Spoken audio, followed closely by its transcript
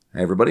Hi,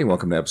 everybody.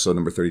 Welcome to episode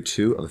number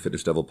 32 of the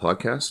Fitness Devil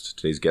podcast.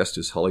 Today's guest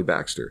is Holly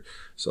Baxter.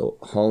 So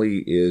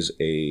Holly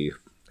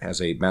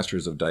has a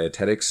master's of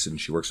dietetics, and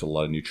she works with a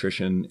lot of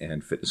nutrition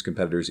and fitness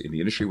competitors in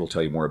the industry. We'll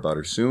tell you more about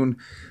her soon.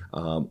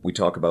 We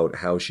talk about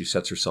how she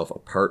sets herself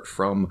apart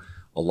from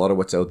a lot of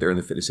what's out there in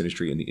the fitness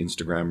industry in the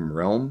Instagram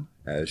realm,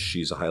 as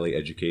she's a highly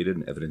educated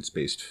and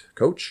evidence-based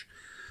coach.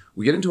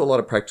 We get into a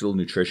lot of practical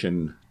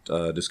nutrition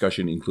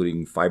discussion,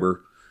 including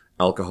fiber,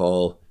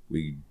 alcohol.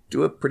 We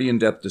do a pretty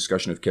in-depth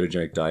discussion of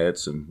ketogenic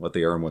diets and what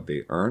they are and what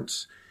they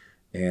aren't.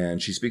 And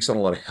she speaks on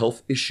a lot of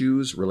health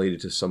issues related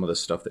to some of the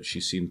stuff that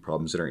she's seen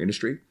problems in our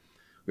industry.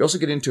 We also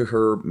get into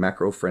her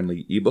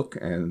macro-friendly ebook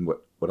and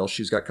what else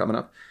she's got coming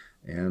up.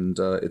 And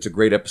it's a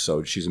great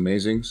episode. She's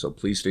amazing, so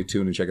please stay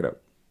tuned and check it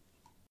out.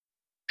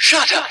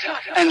 Shut up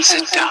and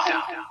sit down.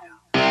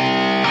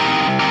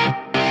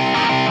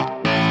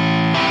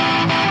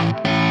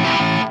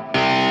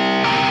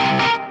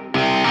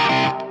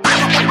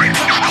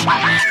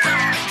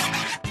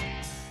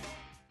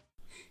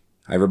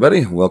 Hi,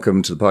 everybody.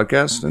 Welcome to the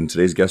podcast. And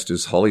today's guest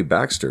is Holly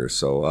Baxter.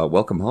 So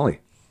welcome, Holly.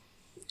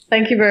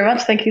 Thank you very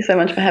much. Thank you so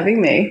much for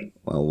having me.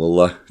 Well,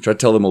 we'll try to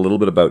tell them a little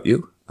bit about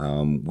you.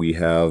 We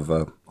have,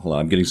 hold on,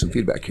 I'm getting some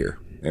feedback here.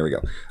 There we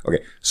go.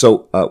 Okay,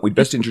 so we'd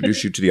best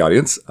introduce you to the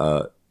audience.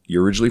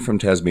 You're originally from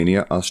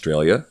Tasmania,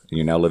 Australia, and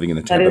you're now living in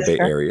the Tampa Bay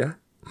area.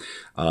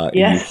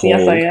 Yes,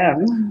 I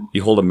am.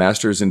 You hold a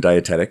master's in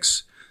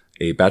dietetics,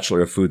 a bachelor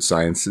of food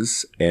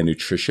sciences and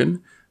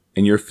nutrition,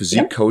 and you're a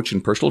physique coach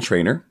and personal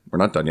trainer. We're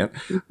not done yet.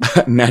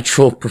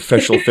 Natural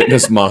professional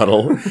fitness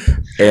model.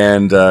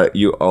 And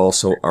you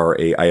also are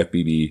a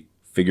IFBB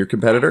figure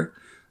competitor.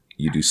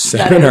 You do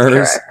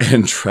seminars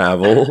and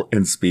travel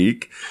and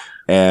speak.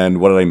 And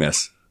what did I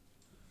miss?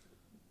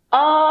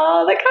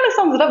 That kind of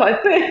sums it up,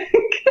 I think.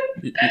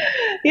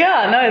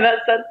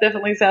 That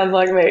definitely sounds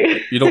like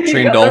me. You don't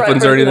train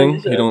dolphins or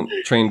anything? You don't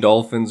train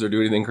dolphins or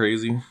do anything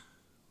crazy?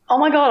 Oh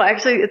my God,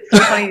 actually, it's so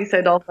funny you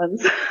say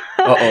dolphins.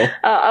 Uh-oh.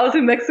 I was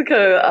in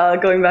Mexico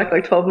going back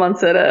like 12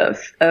 months at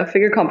a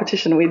figure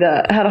competition. We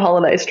had a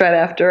holiday straight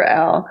after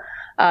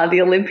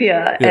the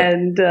Olympia,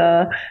 and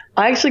I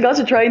actually got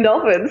to train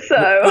dolphins. So.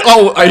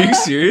 Oh, are you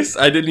serious?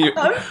 I didn't even...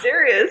 I'm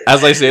serious.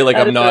 As I say, like,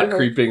 I'm not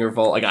creeping or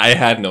fall. Like, I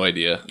had no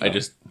idea.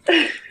 That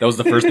was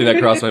the first thing that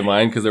crossed my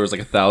mind because there was like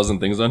 1,000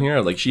 things on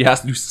here. Like, she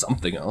has to do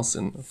something else,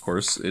 and of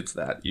course, it's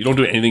that. You don't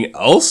do anything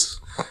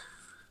else?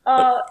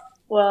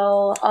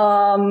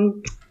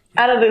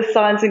 Out of the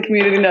science and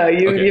community, no,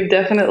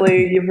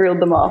 you've reeled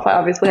them off. I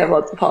obviously have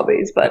lots of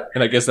hobbies, but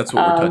and I guess that's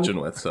what we're touching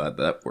with, so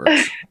that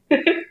works.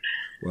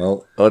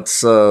 Well,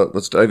 let's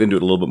dive into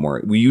it a little bit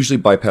more. We usually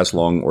bypass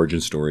long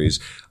origin stories.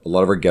 A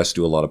lot of our guests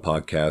do a lot of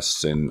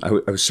podcasts, and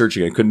I was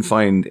searching. I couldn't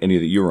find any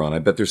that you were on. I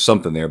bet there's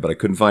something there, but I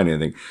couldn't find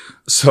anything.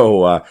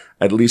 So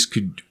at least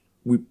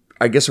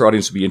I guess our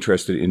audience would be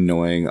interested in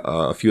knowing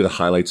a few of the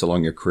highlights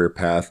along your career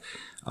path,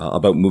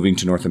 about moving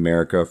to North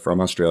America from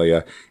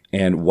Australia,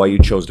 and why you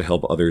chose to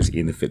help others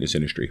in the fitness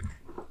industry.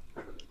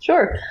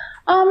 Sure.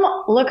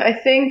 Look, I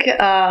think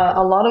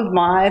a lot of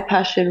my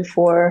passion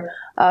for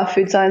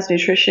food science,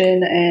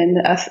 nutrition,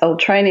 and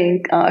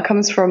training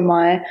comes from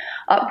my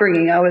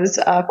upbringing. I was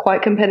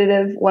quite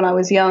competitive when I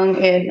was young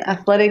in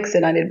athletics,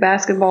 and I did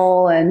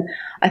basketball, and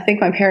I think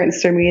my parents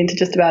threw me into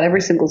just about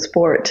every single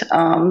sport,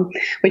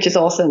 which is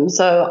awesome.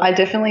 So I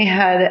definitely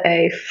had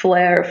a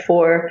flair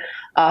for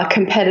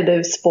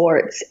competitive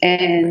sports,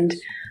 and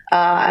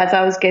as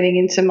I was getting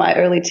into my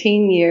early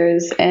teen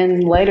years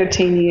and later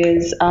teen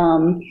years,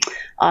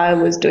 I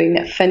was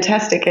doing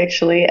fantastic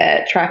actually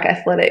at track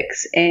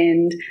athletics.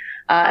 And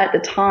at the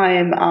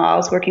time, I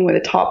was working with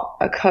a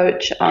top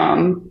coach.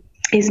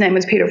 His name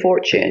was Peter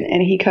Fortune,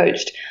 and he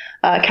coached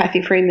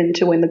Kathy Freeman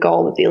to win the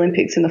gold at the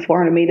Olympics in the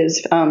 400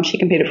 meters. She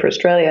competed for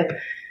Australia.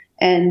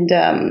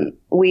 And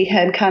we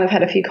had kind of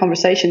had a few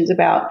conversations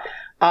about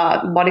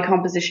body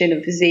composition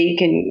and physique.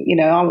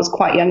 And, I was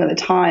quite young at the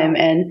time.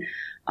 And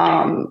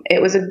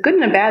it was a good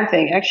and a bad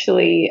thing.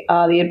 Actually,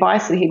 the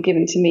advice that he'd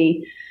given to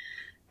me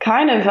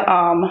kind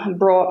of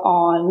brought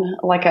on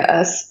like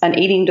an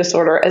eating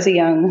disorder as a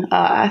young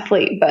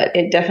athlete, but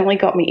it definitely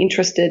got me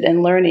interested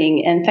in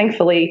learning. And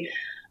thankfully,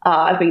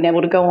 I've been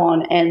able to go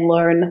on and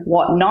learn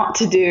what not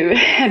to do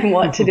and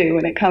what to do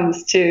when it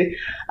comes to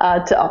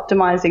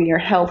optimizing your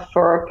health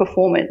for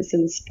performance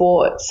in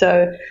sport.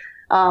 So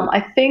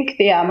I think,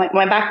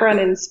 my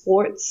background in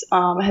sports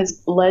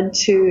has led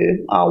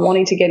to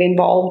wanting to get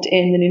involved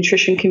in the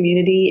nutrition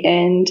community,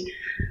 and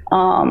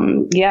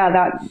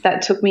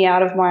that took me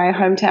out of my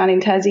hometown in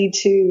Tassie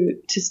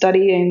to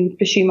study and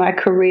pursue my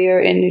career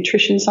in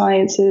nutrition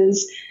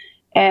sciences.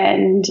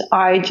 And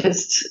I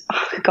just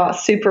got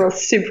super,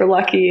 super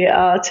lucky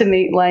to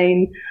meet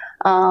Lane.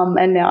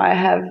 And now I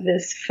have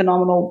this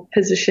phenomenal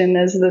position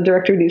as the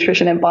director of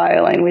nutrition at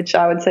BioLane, which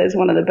I would say is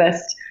one of the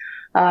best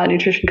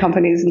nutrition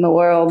companies in the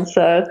world.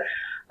 So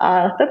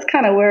that's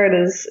kind of where it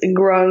has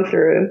grown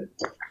through.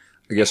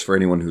 I guess for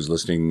anyone who's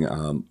listening,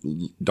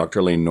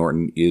 Dr. Lane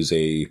Norton is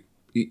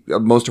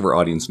most of our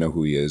audience know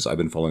who he is. I've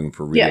been following him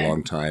for a really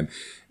long time.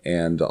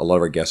 And a lot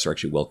of our guests are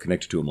actually well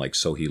connected to him, like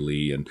Sohee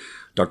Lee and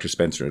Dr.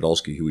 Spencer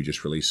Nadolsky, who we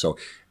just released. So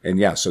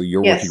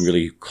you're working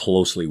really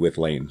closely with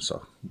Lane.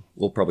 So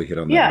we'll probably hit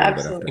on that a little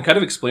bit after. And kind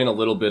of explain a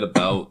little bit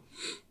about,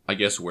 I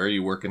guess, where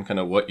you work and kind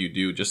of what you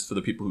do, just for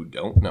the people who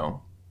don't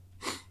know.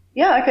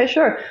 Yeah, okay,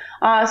 sure.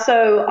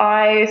 So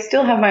I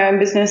still have my own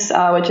business,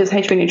 which is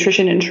HB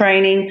Nutrition and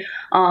Training,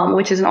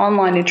 which is an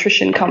online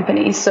nutrition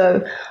company.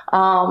 So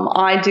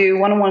I do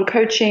one-on-one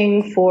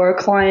coaching for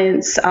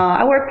clients.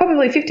 I work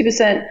probably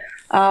 50%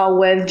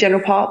 with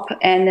general pop,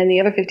 and then the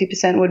other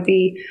 50% would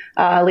be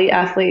elite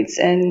athletes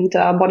and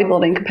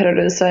bodybuilding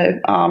competitors. So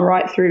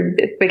right through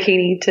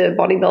bikini to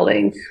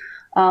bodybuilding.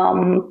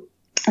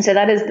 So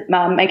that is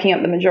making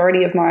up the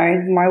majority of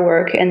my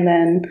work. And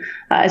then,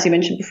 as you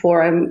mentioned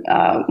before, I'm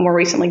more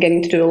recently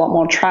getting to do a lot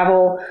more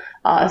travel,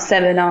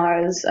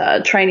 seminars,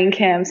 training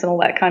camps, and all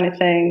that kind of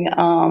thing.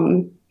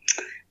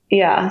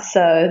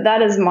 So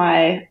that is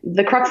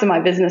the crux of my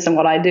business, and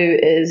what I do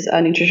is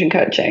nutrition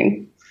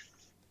coaching.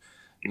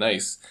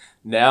 Nice.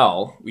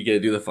 Now we get to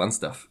do the fun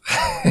stuff.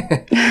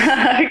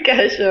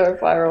 Okay, sure,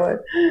 fire away.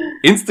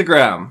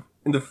 Instagram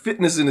in the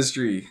fitness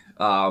industry.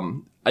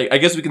 I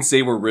guess we can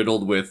say we're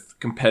riddled with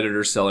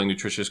competitors selling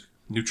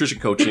nutrition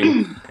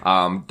coaching,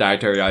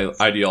 dietary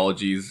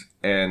ideologies,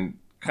 and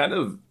kind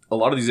of a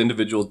lot of these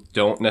individuals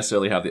don't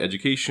necessarily have the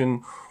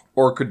education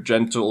or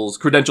credentials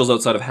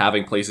outside of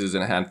having places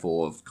in a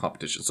handful of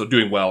competitions. So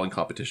doing well in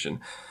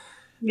competition.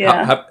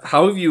 Yeah.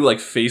 How have you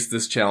faced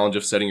this challenge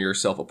of setting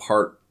yourself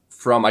apart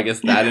from, I guess,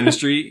 that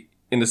industry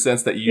in the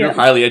sense that you're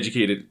highly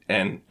educated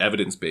and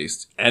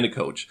evidence-based and a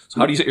coach?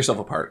 So how do you set yourself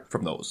apart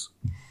from those?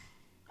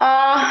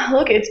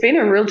 Look, it's been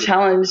a real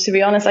challenge, to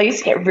be honest. I used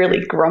to get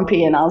really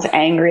grumpy and I was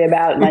angry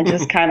about it, and I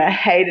just kind of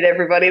hated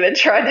everybody that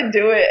tried to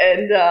do it,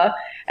 and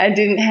I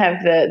didn't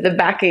have the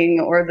backing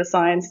or the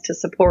science to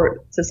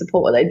support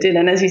what they did.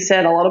 And as you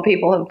said, a lot of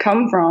people have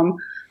come from,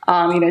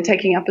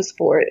 taking up a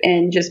sport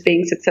and just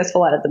being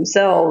successful at it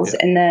themselves.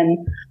 Yeah. And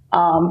then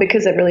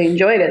because they've really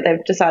enjoyed it,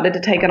 they've decided to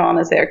take it on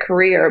as their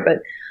career. But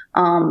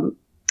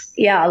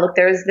look,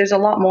 there's a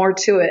lot more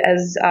to it,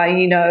 as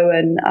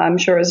and I'm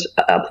sure as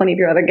plenty of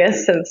your other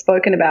guests have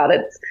spoken about.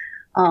 It's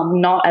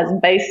not as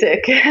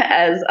basic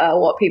as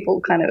what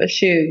people kind of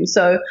assume.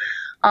 So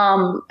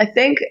I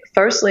think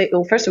first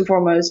and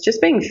foremost,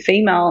 just being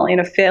female in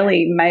a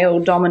fairly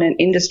male-dominant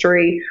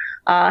industry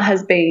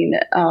has been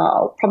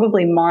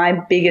probably my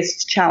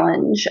biggest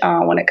challenge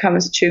when it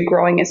comes to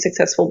growing a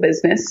successful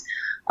business.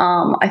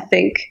 I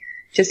think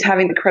just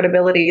having the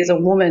credibility as a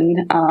woman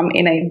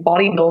in a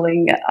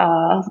bodybuilding,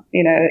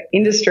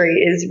 industry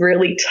is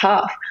really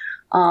tough.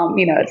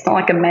 It's not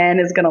like a man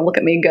is going to look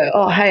at me and go,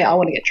 oh, hey, I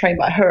want to get trained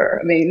by her.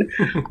 I mean,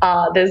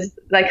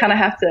 they kind of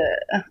have to,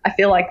 I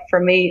feel like for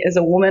me as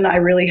a woman, I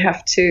really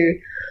have to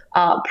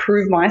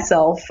prove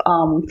myself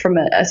from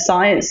a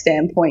science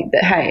standpoint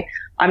that, hey,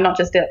 I'm not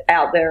just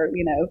out there,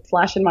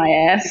 flashing my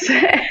ass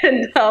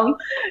and,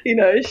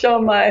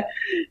 showing my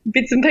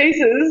bits and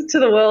pieces to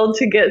the world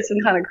to get some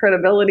kind of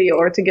credibility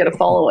or to get a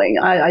following.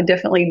 I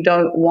definitely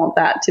don't want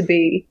that to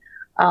be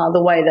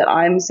the way that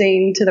I'm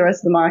seen to the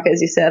rest of the market.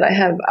 As you said, I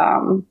have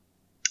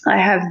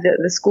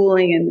the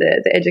schooling and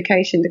the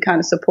education to kind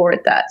of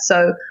support that.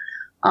 So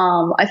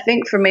I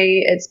think for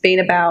me, it's been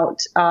about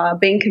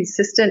being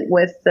consistent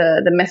with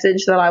the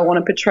message that I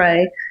want to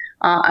portray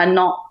and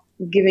not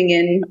giving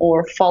in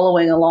or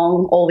following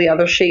along all the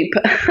other sheep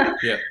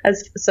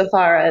as so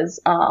far as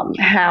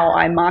how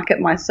I market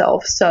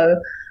myself. So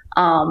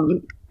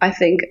I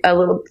think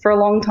for a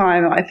long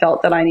time, I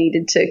felt that I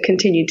needed to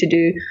continue to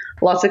do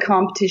lots of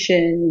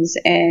competitions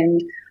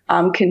and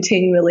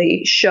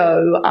continually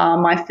show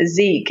my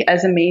physique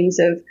as a means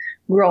of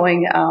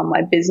growing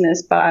my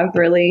business. But I've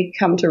really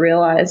come to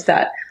realize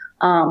that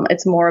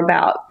it's more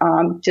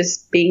about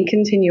just being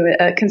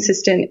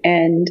consistent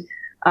and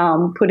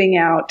putting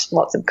out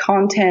lots of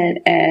content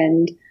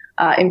and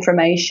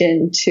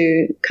information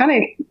to kind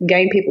of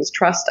gain people's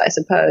trust, I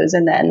suppose.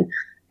 And then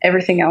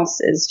everything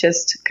else is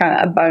just kind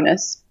of a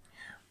bonus.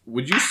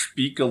 Would you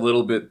speak a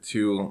little bit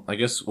to, I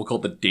guess we'll call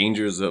it the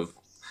dangers of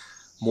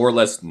more or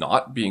less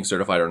not being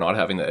certified or not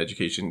having the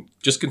education,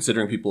 just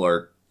considering people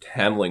are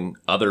handling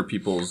other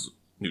people's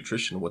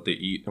nutrition, what they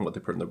eat and what they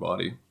put in their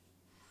body?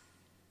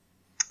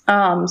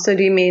 So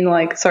do you mean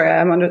sorry,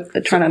 I'm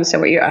trying to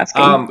understand what you're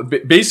asking.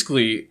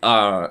 Basically,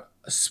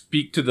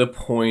 speak to the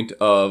point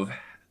of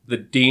the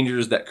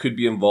dangers that could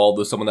be involved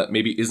with someone that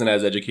maybe isn't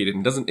as educated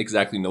and doesn't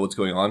exactly know what's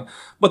going on,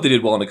 but they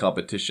did well in a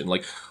competition.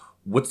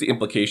 What's the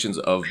implications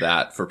of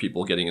that for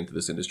people getting into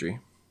this industry?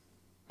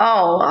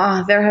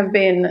 There have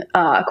been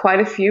quite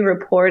a few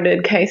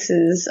reported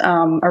cases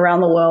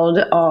around the world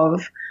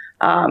of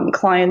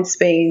clients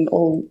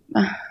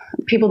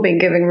people being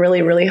given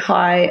really, really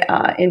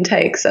high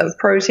intakes of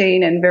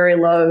protein and very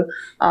low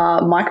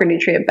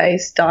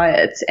micronutrient-based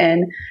diets.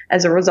 And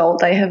as a result,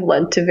 they have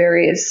led to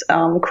various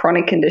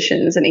chronic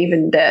conditions and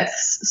even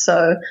deaths.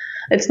 So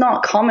it's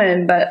not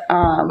common, but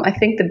I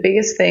think the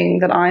biggest thing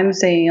that I'm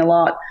seeing a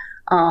lot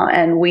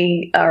And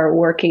we are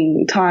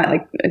working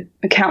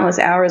countless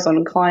hours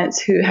on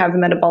clients who have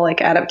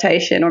metabolic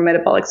adaptation or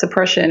metabolic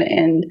suppression,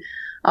 and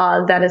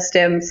that has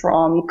stemmed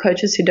from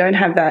coaches who don't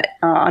have that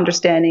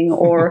understanding,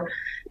 or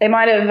they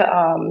might have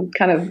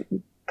kind of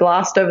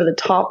glassed over the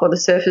top or the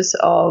surface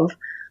of,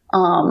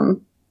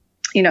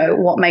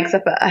 what makes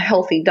up a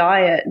healthy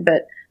diet,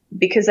 but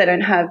because they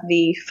don't have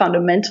the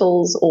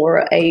fundamentals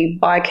or a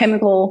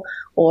biochemical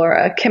or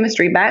a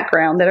chemistry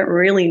background, they don't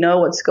really know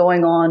what's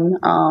going on,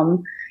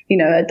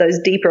 at those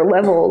deeper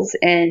levels,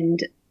 and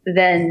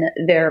then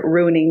they're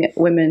ruining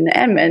women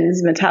and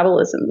men's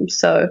metabolism.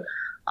 So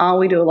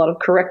we do a lot of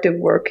corrective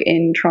work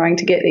in trying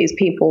to get these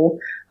people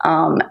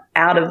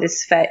out of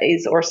this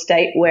phase or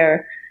state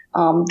where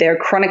they're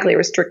chronically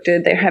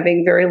restricted. They're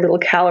having very little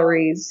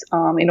calories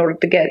in order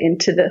to get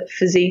into the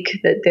physique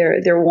that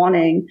they're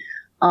wanting.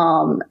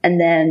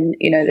 And then,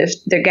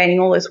 they're gaining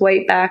all this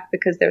weight back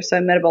because they're so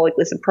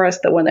metabolically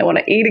suppressed that when they want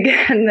to eat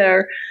again,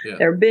 they're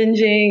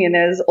binging, and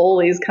there's all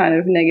these kind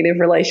of negative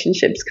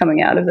relationships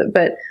coming out of it.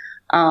 But,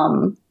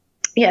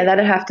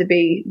 that'd have to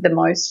be the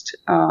most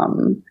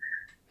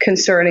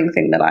concerning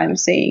thing that I'm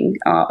seeing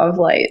of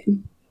late.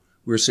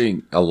 We're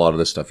seeing a lot of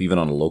this stuff, even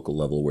on a local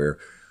level, where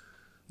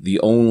the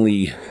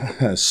only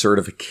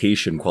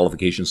qualification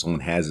someone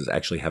has is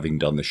actually having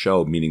done the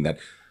show, meaning that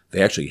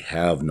they actually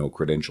have no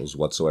credentials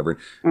whatsoever.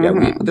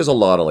 There's a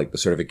lot of the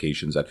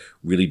certifications that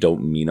really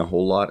don't mean a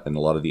whole lot, and a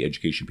lot of the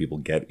education people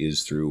get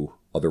is through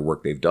other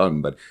work they've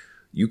done. But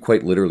you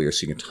quite literally are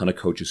seeing a ton of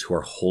coaches who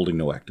are holding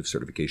no active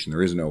certification. They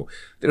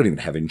don't even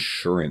have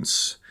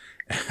insurance.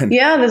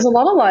 Yeah, there's a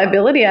lot of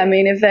liability. I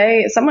mean,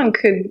 someone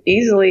could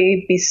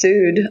easily be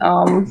sued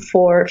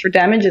for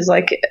damages.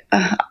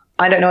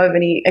 I don't know of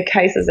any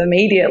cases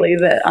immediately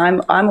that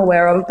I'm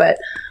aware of, but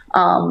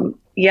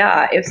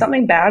if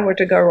something bad were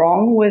to go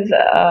wrong with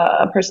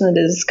a person that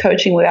is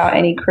coaching without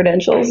any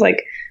credentials,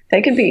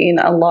 they could be in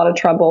a lot of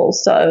trouble.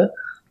 So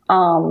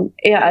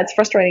it's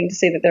frustrating to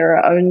see that there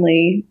are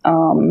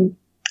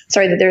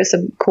that there are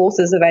some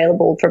courses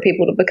available for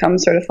people to become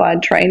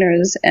certified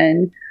trainers,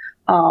 and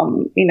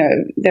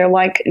they're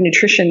like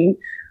nutrition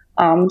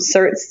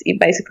certs you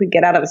basically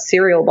get out of a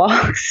cereal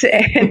box,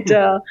 and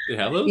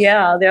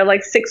they're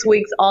like 6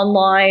 weeks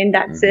online.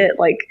 That's it.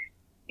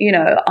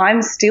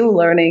 I'm still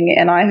learning,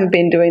 and I have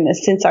been doing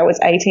this since I was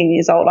 18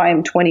 years old. I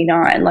am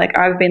 29.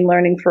 I've been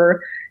learning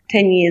for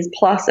 10 years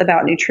plus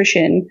about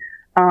nutrition.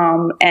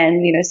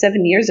 And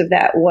 7 years of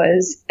that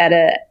was at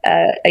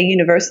a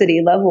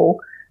university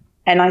level,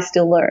 and I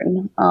still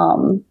learn.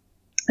 I'm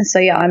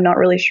not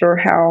really sure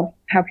how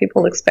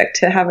people expect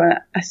to have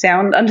a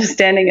sound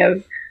understanding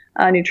of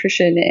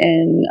nutrition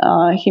and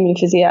human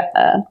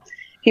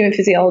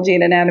physiology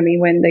and anatomy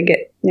when they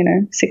get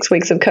 6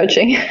 weeks of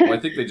coaching. Well, I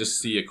think they just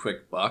see a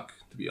quick buck,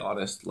 to be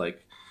honest.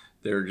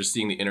 They're just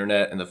seeing the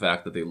internet and the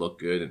fact that they look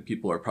good, and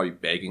people are probably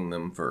begging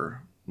them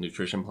for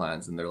nutrition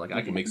plans, and they're like,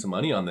 I can make some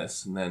money on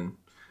this. And then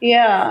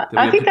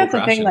I think that's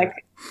the thing.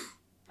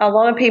 A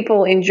lot of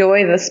people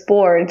enjoy the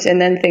sport and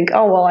then think,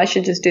 oh, well, I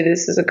should just do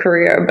this as a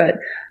career. But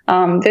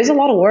there's a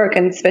lot of work,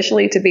 and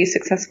especially to be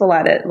successful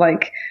at it,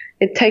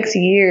 it takes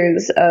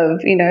years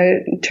of,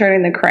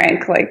 turning the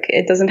crank.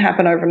 It doesn't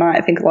happen overnight.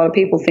 I think a lot of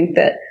people think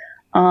that,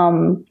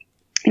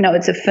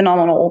 it's a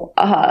phenomenal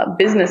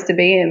business to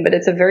be in, but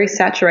it's a very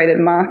saturated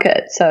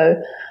market.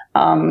 So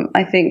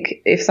I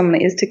think if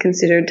someone is to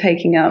consider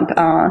taking up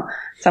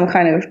some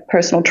kind of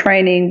personal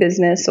training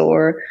business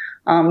or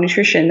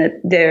nutrition,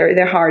 that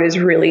their heart is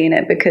really in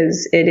it,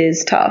 because it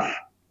is tough.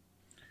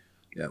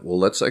 Yeah, well,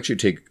 let's actually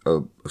take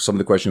some of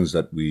the questions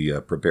that we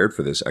prepared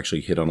for this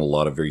actually hit on a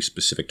lot of very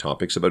specific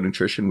topics about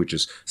nutrition, which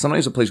is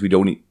sometimes a place we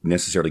don't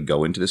necessarily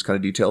go into this kind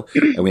of detail.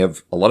 And we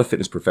have a lot of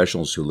fitness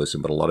professionals who listen,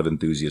 but a lot of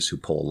enthusiasts who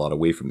pull a lot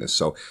away from this.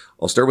 So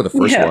I'll start with the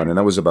first one, and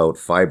that was about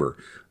fiber.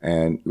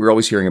 And we're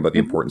always hearing about the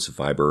importance of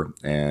fiber,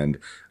 and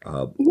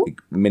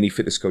many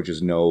fitness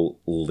coaches know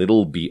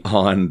little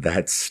beyond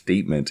that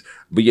statement,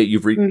 but yet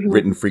you've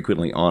written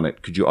frequently on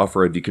it. Could you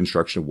offer a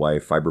deconstruction of why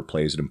fiber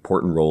plays an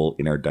important role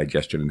in our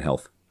digestion and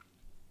health?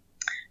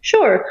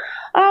 Sure.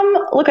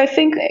 Look, I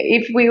think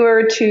if we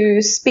were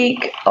to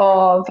speak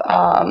of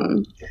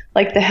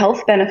the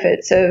health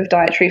benefits of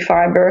dietary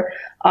fiber,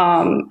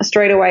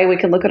 straight away we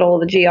can look at all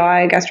the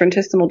GI,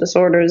 gastrointestinal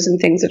disorders and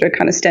things that are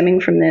kind of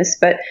stemming from this.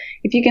 But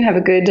if you can have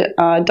a good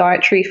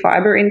dietary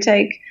fiber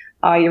intake,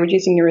 you're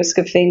reducing your risk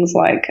of things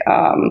like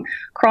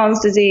Crohn's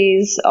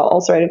disease,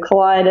 ulcerative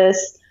colitis,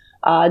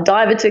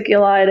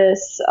 diverticulitis,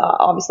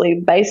 obviously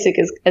basic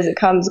as it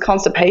comes,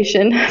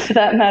 constipation for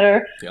that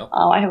matter. Yep.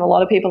 I have a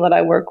lot of people that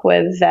I work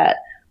with that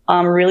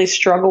really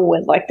struggle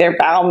with their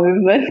bowel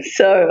movement.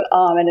 So,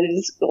 and it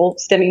is all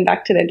stemming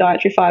back to their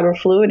dietary fiber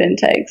fluid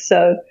intake.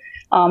 So,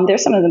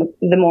 there's some of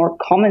the more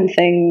common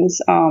things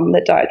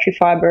that dietary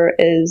fiber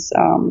is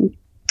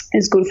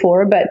good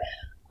for, but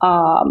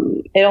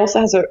it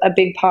also has a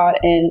big part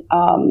in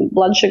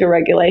blood sugar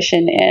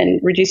regulation and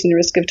reducing the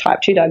risk of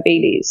type 2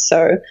 diabetes.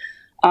 So,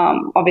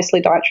 obviously,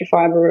 dietary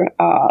fiber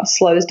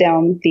slows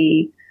down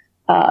the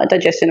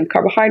digestion of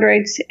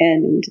carbohydrates,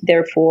 and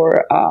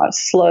therefore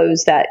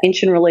slows that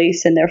insulin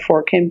release, and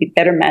therefore can be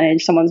better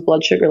manage someone's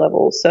blood sugar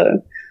levels.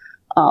 So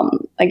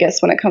I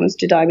guess when it comes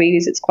to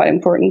diabetes, it's quite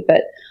important,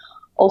 but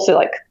also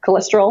like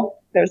cholesterol.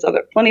 There's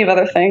plenty of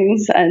other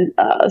things, and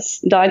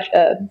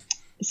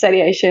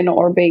satiation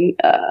or being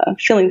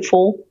feeling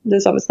full.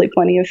 There's obviously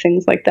plenty of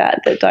things like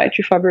that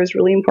dietary fiber is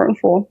really important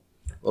for.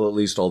 Well, at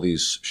least all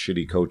these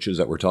shitty coaches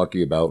that we're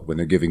talking about, when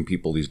they're giving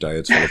people these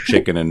diets full of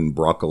chicken and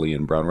broccoli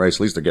and brown rice,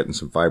 at least they're getting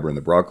some fiber in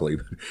the broccoli.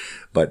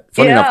 But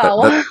funny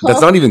enough, that's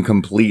not even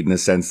complete in the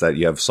sense that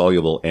you have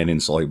soluble and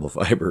insoluble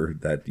fiber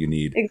that you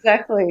need.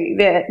 Exactly.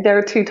 There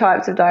are two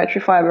types of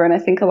dietary fiber, and I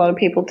think a lot of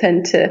people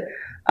tend to,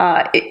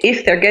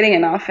 if they're getting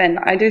enough, and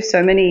I do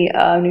so many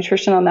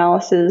nutritional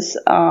analysis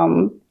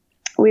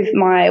with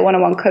my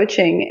one-on-one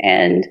coaching,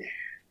 and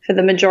for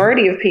the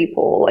majority of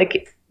people,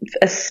 like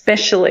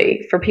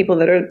especially for people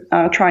that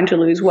are trying to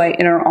lose weight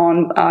and are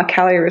on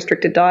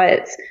calorie-restricted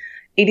diets,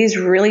 it is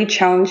really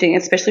challenging,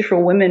 especially for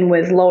women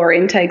with lower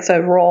intakes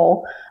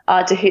overall,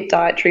 to hit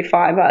dietary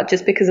fiber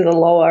just because of the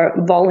lower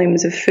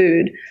volumes of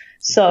food.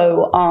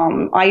 So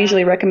I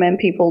usually recommend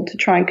people to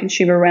try and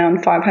consume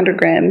around 500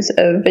 grams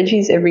of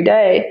veggies every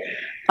day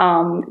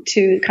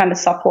to kind of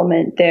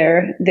supplement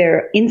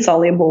their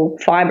insoluble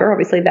fiber.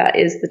 Obviously, that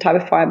is the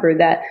type of fiber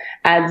that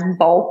adds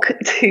bulk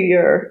to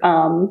your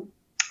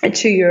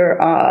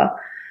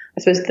I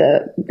suppose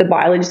the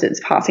biology that's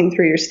passing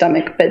through your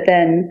stomach. But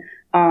then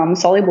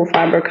soluble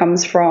fiber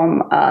comes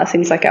from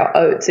things like our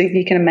oats. So if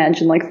you can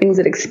imagine, like things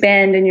that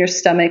expand in your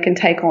stomach and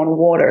take on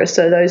water.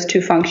 So those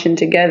two function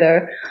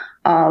together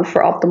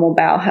for optimal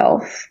bowel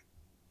health.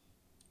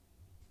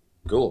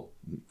 Cool.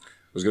 I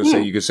was going to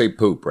say, you could say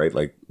poop, right?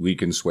 Like we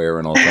can swear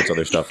and all kinds of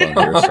other stuff on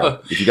here.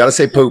 So if you got to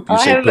say poop, you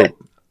say poop.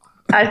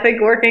 I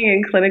think working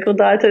in clinical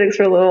dietetics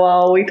for a little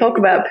while, we talk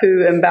about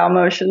poo and bowel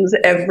motions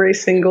every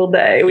single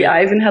day.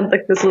 I even had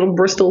like this little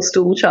Bristol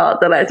stool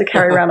chart that I had to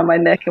carry around on my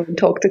neck and would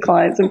talk to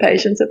clients and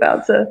patients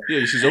about. So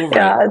yeah, she's over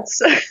it.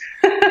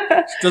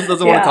 She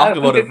doesn't want to talk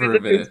about it for a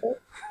minute.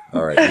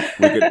 All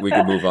right, we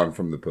could move on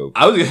from the poop.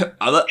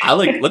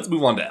 Let's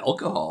move on to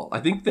alcohol. I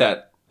think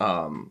that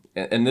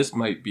and this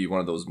might be one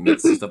of those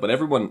myths and stuff, but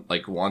everyone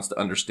like wants to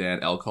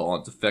understand alcohol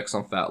and its effects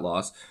on fat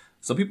loss.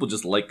 Some people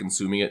just like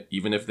consuming it,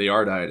 even if they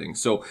are dieting.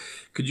 So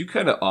could you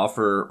kind of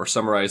offer or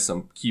summarize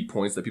some key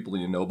points that people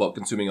need to know about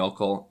consuming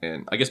alcohol?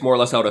 And I guess more or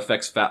less how it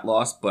affects fat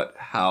loss, but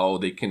how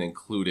they can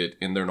include it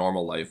in their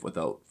normal life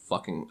without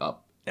fucking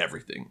up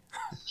everything.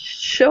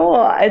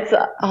 Sure. It's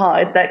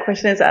hard. That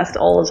question is asked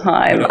all the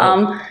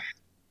time.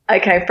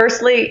 Okay,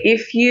 firstly,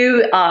 if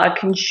you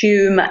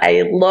consume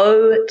a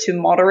low to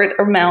moderate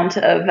amount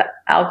of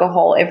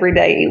alcohol every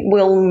day, it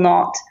will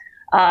not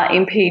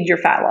impede your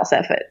fat loss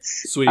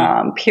efforts. Sweet.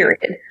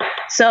 Period.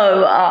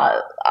 So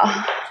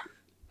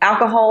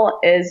alcohol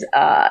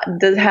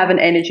does have an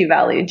energy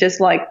value,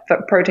 just like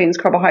proteins,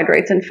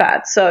 carbohydrates, and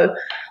fats. So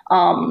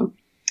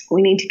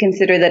we need to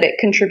consider that it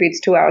contributes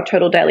to our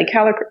total daily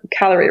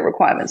calorie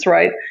requirements,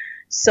 right?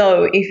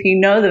 So if you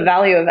know the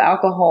value of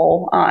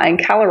alcohol and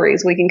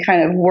calories, we can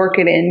kind of work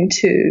it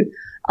into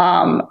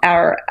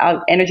our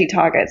energy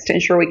targets to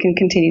ensure we can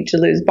continue to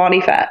lose body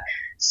fat.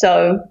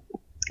 So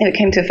if it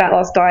came to a fat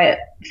loss diet,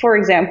 for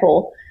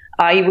example,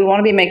 you would want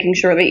to be making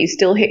sure that you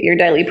still hit your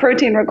daily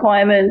protein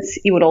requirements.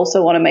 You would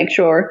also want to make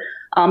sure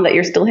that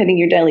you're still hitting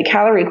your daily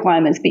calorie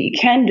requirements, but you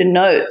can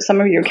denote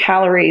some of your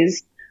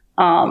calories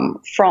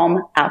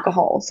from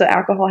alcohol. So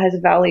alcohol has a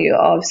value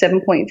of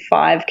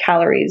 7.5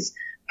 calories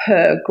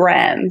per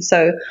gram.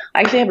 So I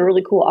actually have a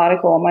really cool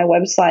article on my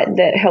website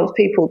that helps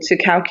people to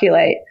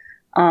calculate,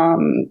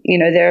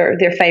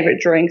 their favorite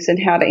drinks and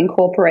how to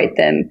incorporate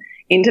them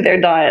into their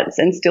diets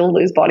and still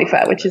lose body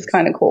fat, which is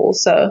kind of cool.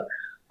 So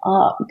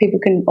people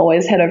can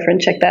always head over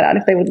and check that out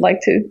if they would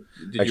like to.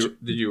 Did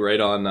you write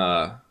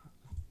on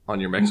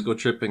your Mexico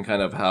trip and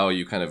kind of how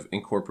you kind of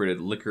incorporated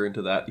liquor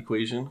into that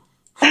equation?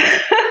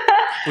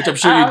 Which I'm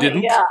sure you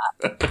didn't. Yeah.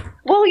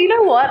 Well, you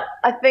know what?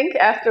 I think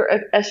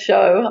after a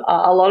show,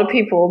 a lot of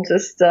people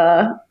just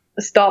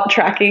stop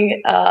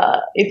tracking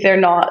if they're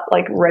not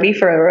like ready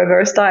for a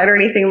reverse diet or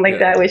anything like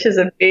that, which is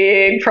a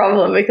big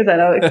problem because I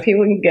know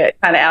people can get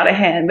kind of out of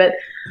hand. But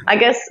I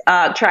guess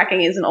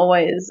tracking isn't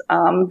always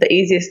the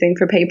easiest thing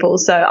for people.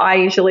 So I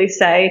usually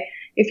say,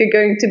 if you're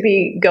going to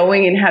be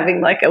going and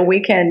having like a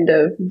weekend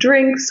of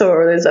drinks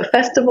or there's a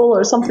festival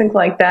or something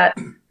like that,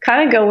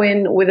 kind of go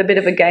in with a bit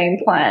of a game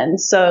plan.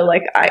 So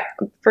like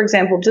for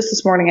example, just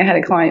this morning I had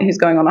a client who's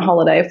going on a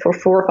holiday for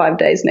 4 or 5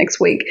 days next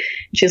week.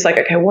 She's like,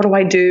 okay, what do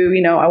I do?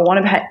 You know, I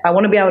want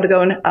to be able to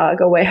go and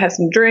go away, have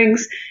some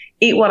drinks,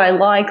 eat what I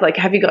like. Like,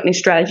 have you got any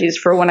strategies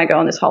for when I go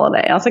on this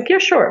holiday? I was like, yeah,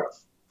 sure.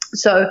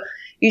 So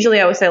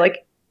usually I would say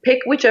like,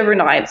 pick whichever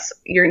nights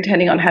you're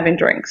intending on having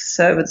drinks.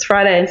 So if it's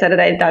Friday and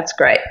Saturday, that's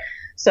great.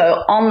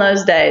 So on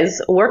those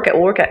days, work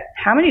at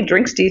how many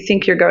drinks do you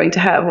think you're going to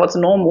have? What's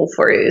normal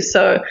for you?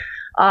 So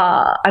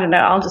I don't know.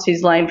 I'll just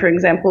use Lane, for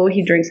example.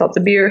 He drinks lots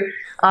of beer.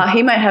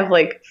 He might have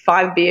like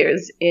 5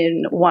 beers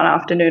in one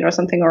afternoon or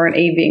something, or an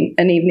evening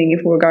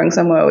if we're going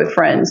somewhere with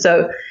friends.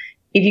 So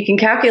if you can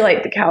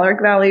calculate the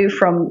caloric value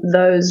from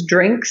those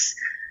drinks,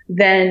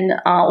 then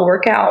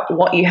work out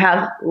what you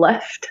have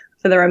left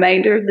for the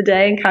remainder of the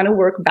day and kind of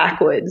work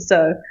backwards.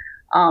 So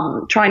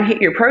try and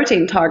hit your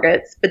protein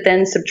targets, but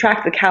then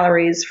subtract the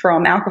calories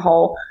from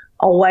alcohol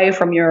away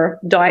from your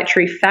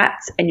dietary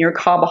fats and your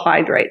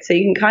carbohydrates. So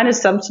you can kind of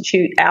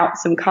substitute out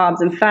some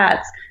carbs and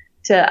fats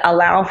to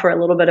allow for a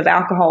little bit of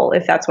alcohol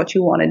if that's what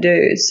you want to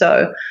do.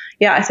 So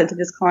yeah, I said to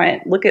this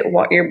client, look at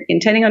what you're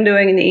intending on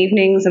doing in the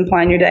evenings and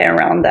plan your day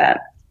around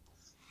that.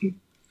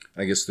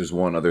 I guess there's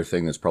one other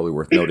thing that's probably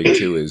worth noting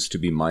too, is to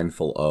be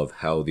mindful of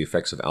how the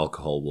effects of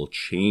alcohol will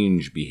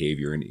change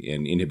behavior and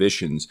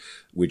inhibitions,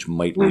 which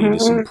might lead to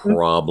some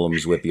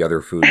problems with the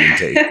other food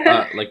intake.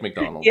 Like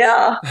McDonald's.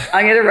 Yeah,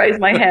 I'm going to raise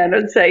my hand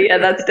and say, yeah,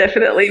 that's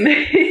definitely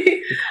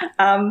me.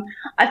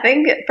 I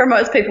think for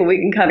most people, we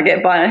can kind of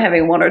get by on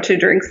having one or two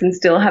drinks and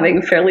still having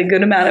a fairly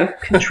good amount of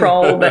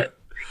control. But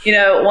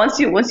once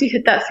you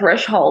hit that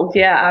threshold,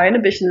 yeah, our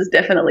inhibitions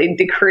definitely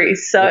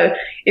decrease. So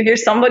if you're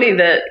somebody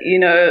that,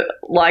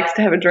 likes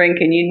to have a drink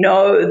and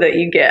that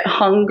you get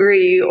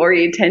hungry or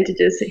you tend to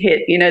just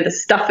hit, the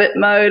stuff it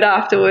mode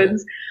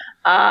afterwards,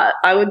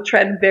 I would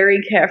tread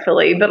very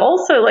carefully. But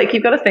also,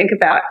 you've got to think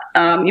about,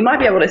 you might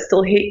be able to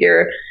still hit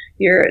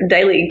your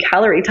daily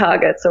calorie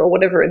targets or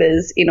whatever it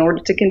is in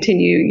order to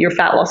continue your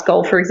fat loss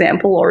goal, for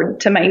example, or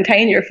to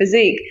maintain your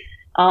physique.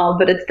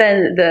 But it's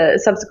then the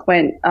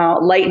subsequent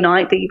late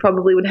night that you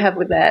probably would have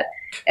with that,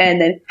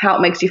 and then how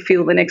it makes you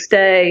feel the next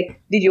day.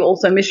 Did you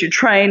also miss your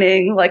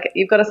training?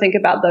 You've got to think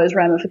about those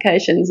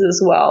ramifications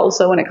as well.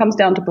 So when it comes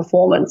down to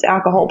performance,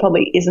 alcohol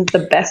probably isn't the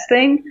best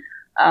thing,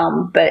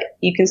 but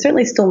you can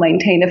certainly still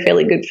maintain a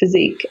fairly good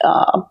physique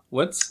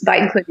by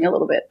including a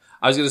little bit.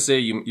 I was going to say,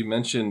 you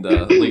mentioned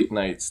late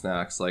night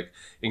snacks.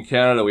 In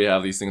Canada, we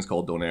have these things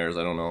called donaires.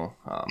 I don't know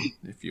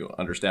if you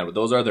understand what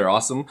those are. They're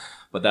awesome.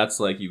 But that's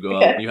you go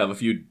out and you have a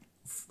few,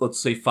 let's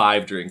say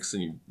 5 drinks,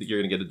 and you're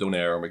going to get a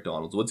donaire or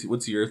McDonald's.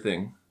 What's your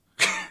thing?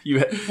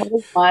 What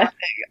is my thing?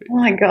 Oh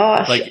my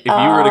gosh. If you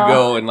were to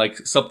go and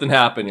something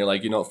happened, you're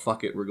like,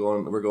 fuck it. We're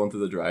going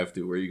through the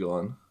drive-thru. Where are you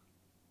going?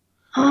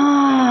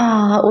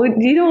 I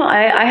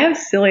have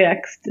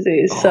celiac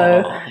disease,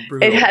 so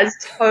it has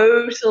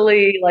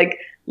totally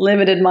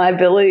limited my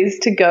abilities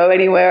to go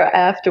anywhere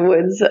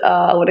afterwards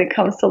when it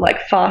comes to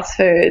fast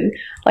food.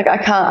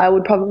 I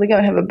would probably go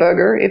and have a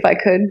burger if I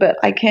could, but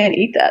I can't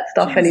eat that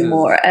stuff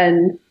anymore.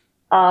 And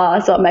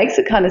so it makes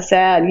it kind of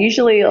sad.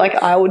 Usually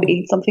I would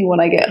eat something when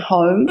I get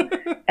home,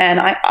 and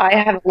I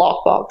have a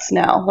lockbox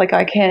now.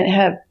 I can't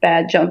have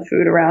bad junk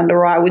food around,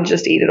 or I would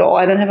just eat it all.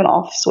 I don't have an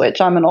off switch.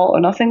 I'm an all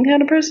or nothing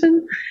kind of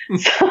person.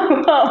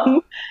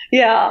 So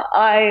yeah,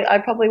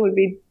 I probably would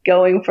be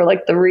going for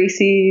the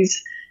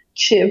Reese's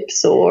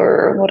chips,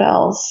 or what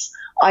else?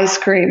 Ice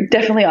cream.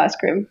 Definitely ice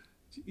cream.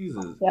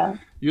 Jesus. Yeah.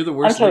 You're the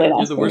worst.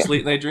 You're the worst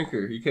late night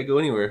drinker. You can't go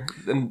anywhere.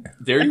 And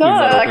Dairy Queen's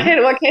not open.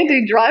 I can't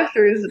do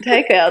drive-throughs and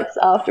takeouts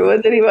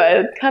afterwards.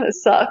 Anyway, it kind of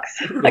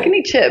sucks. I can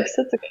eat chips.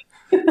 That's okay.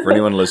 For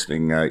anyone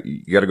listening,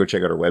 you got to go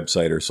check out our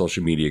website or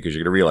social media, because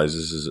you're going to realize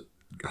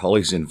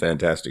Holly's in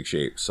fantastic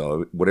shape.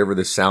 So whatever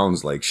this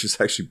sounds like,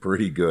 she's actually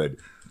pretty good.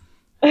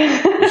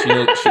 She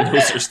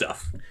knows her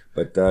stuff.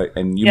 But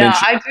and you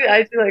mentioned,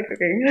 I do like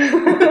cooking.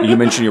 You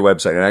mentioned your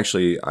website, and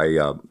actually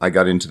I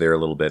got into there a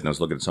little bit, and I was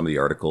looking at some of the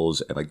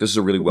articles, and this is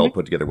a really well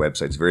put together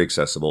website. It's very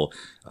accessible.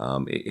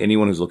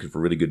 Anyone who's looking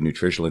for really good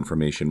nutritional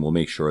information, we'll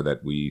make sure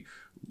that we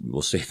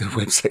will say the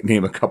website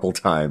name a couple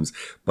times.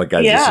 But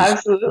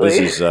guys,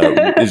 this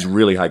is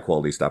really high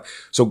quality stuff.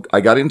 So I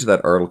got into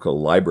that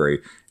article library.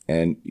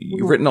 And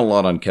you've written a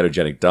lot on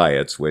ketogenic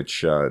diets,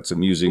 which it's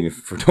amusing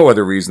for no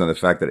other reason than the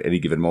fact that at any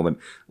given moment,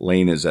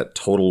 Lane is at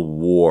total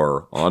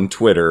war on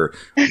Twitter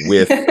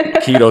with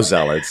keto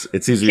zealots.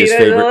 It's his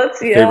favorite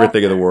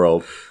thing in the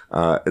world.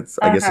 I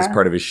guess it's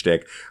part of his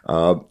shtick.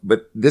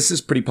 But this is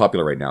pretty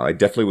popular right now. I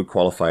definitely would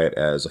qualify it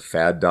as a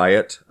fad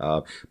diet.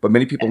 But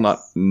many people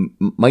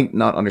might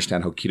not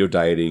understand how keto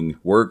dieting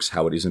works,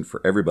 how it isn't for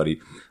everybody.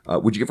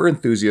 Would you give our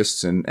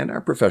enthusiasts and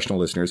our professional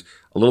listeners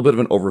a little bit of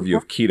an overview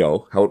of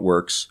keto, how it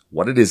works,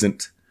 what it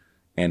isn't,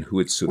 and who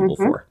it's suitable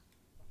for?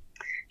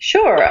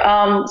 Sure.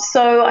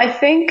 So I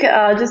think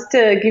just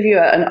to give you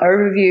an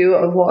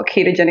overview of what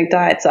ketogenic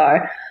diets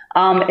are,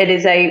 it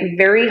is a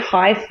very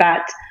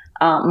high-fat,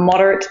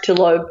 moderate to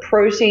low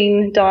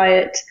protein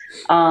diet,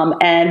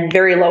 and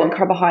very low in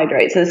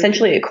carbohydrates. And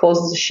essentially it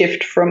causes a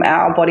shift from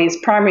our body's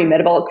primary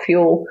metabolic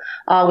fuel,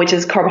 which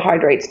is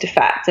carbohydrates, to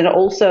fats. And it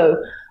also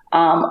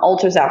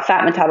alters our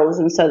fat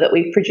metabolism so that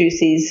we produce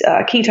these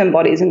ketone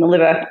bodies in the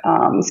liver,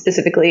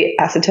 specifically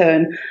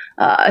acetone,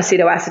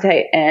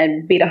 acetoacetate,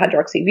 and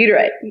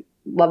beta-hydroxybutyrate.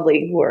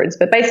 Lovely words.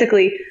 But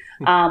basically,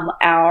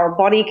 our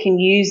body can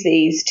use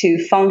these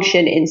to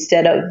function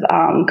instead of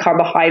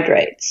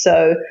carbohydrates.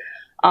 So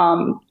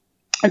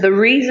the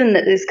reason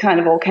that this kind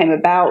of all came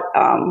about,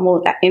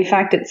 in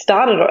fact, it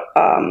started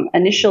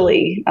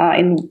initially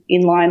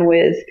in line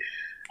with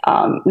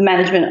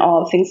management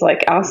of things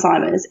like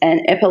Alzheimer's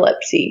and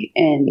epilepsy.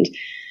 And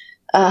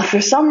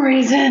for some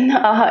reason,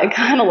 it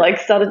kind of like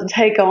started to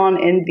take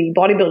on in the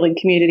bodybuilding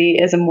community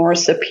as a more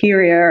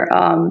superior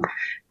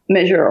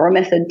measure or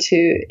method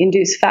to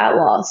induce fat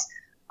loss.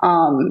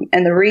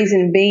 And the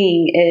reason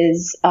being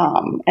is,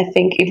 I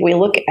think if we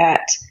look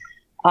at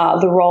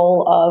the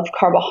role of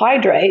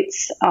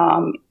carbohydrates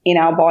in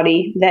our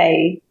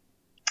body,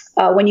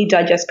 when you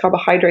digest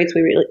carbohydrates,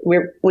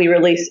 we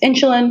release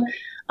insulin.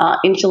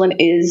 Insulin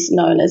is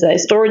known as a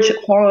storage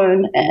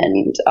hormone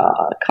and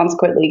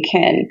consequently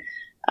can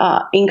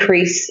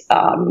increase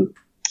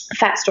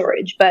fat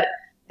storage. But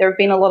there have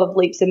been a lot of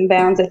leaps and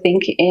bounds, I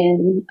think,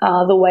 in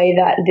the way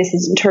that this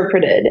is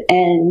interpreted.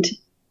 And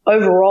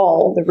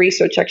overall, the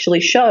research actually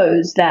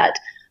shows that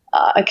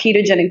a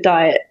ketogenic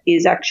diet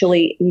is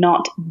actually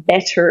not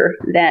better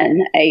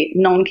than a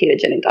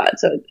non-ketogenic diet,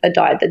 so a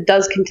diet that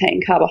does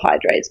contain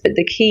carbohydrates. But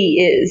the key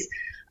is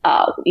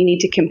you need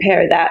to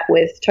compare that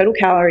with total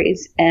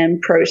calories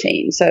and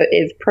protein. So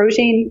if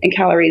protein and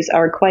calories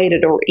are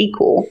equated or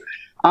equal,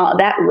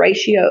 that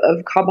ratio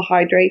of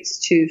carbohydrates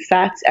to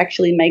fats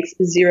actually makes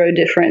zero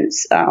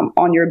difference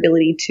on your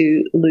ability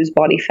to lose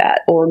body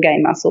fat or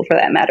gain muscle for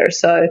that matter.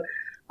 So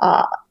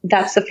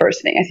that's the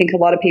first thing. I think a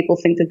lot of people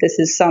think that this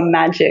is some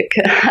magic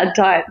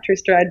dietary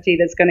strategy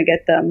that's going to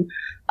get them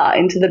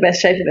into the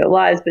best shape of their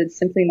lives, but it's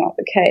simply not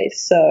the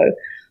case. So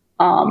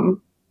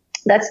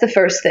that's the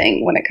first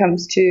thing when it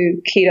comes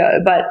to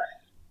keto. But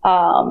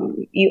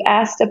you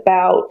asked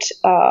about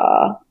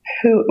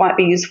who it might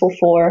be useful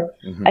for.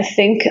 Mm-hmm. I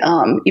think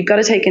you've got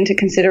to take into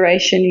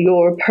consideration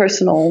your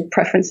personal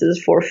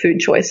preferences for food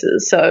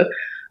choices. So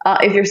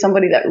if you're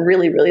somebody that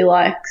really, really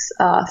likes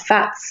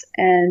fats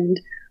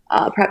and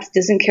perhaps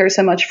doesn't care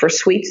so much for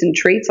sweets and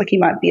treats, like you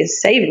might be a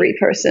savory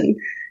person,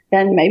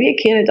 then maybe a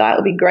keto diet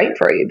would be great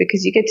for you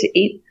because you get to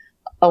eat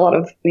a lot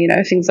of,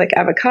 things like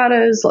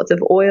avocados, lots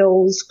of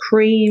oils,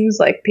 creams,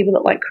 like people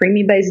that like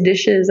creamy based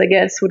dishes, I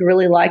guess, would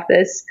really like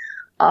this.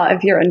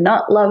 If you're a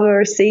nut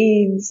lover,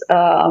 seeds,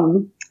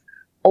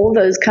 all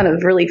those kind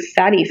of really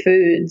fatty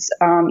foods,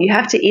 you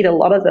have to eat a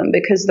lot of them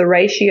because the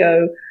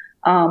ratio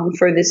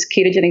for this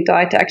ketogenic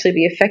diet to actually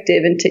be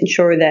effective and to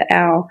ensure that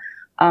our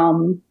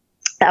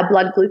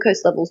blood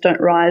glucose levels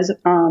don't rise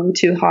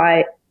too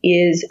high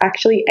is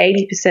actually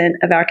 80%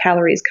 of our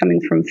calories coming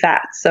from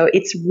fats. So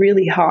it's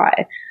really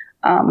high.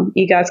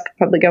 You guys could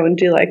probably go and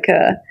do like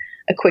a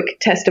quick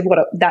test of what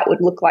that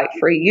would look like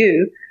for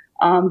you.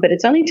 But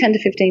it's only 10 to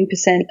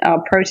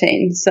 15%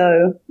 protein.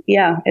 So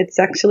yeah, it's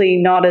actually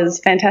not as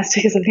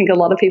fantastic as I think a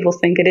lot of people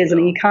think it is.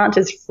 And you can't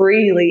just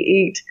freely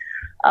eat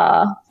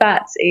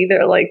fats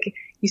either. Like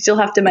you still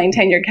have to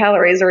maintain your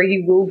calories or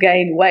you will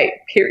gain weight,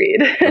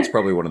 period. That's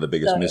probably one of the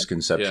biggest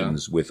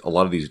misconceptions with a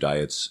lot of these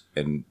diets.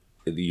 And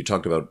you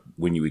talked about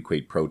when you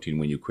equate protein,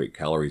 when you equate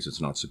calories, it's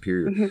not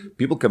superior. Mm-hmm.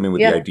 People come in with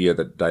the idea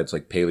that diets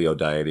like paleo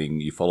dieting,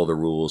 you follow the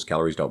rules,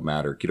 calories don't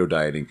matter. Keto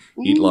dieting,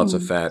 eat lots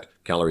of fat,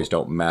 calories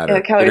don't matter.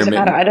 Yeah, calories don't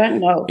matter. I don't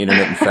know.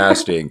 Intermittent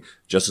fasting,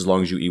 just as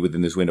long as you eat within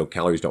this window,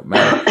 calories don't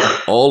matter.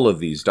 All of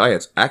these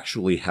diets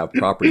actually have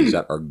properties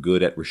that are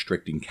good at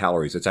restricting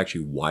calories. That's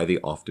actually why they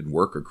often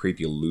work or create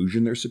the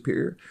illusion they're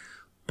superior.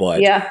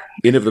 But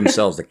in of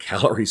themselves, the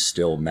calories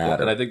still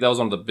matter. And I think that was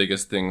one of the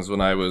biggest things when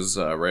I was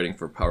writing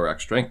for Power Act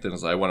Strengthen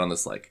is I went on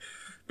this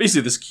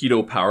basically this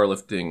keto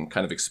powerlifting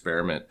kind of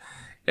experiment.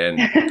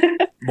 And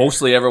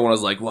mostly everyone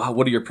was like, wow,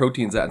 what are your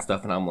proteins at and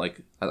stuff? And I'm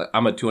like,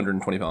 I'm a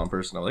 220-pound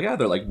person. I'm like,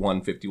 they're like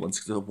 150,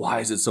 160. Why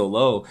is it so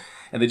low?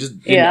 And they just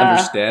didn't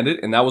understand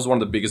it. And that was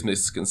one of the biggest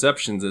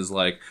misconceptions is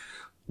like,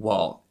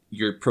 well,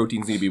 your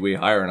proteins need to be way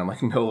higher. And I'm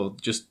like, no,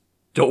 just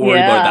don't worry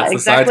about it. That's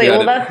exactly.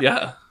 the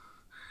science.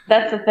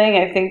 That's the thing.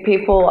 I think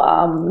people,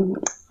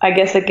 I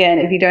guess, again,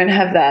 if you don't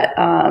have that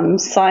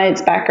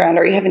science background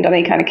or you haven't done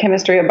any kind of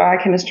chemistry or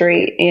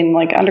biochemistry in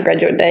like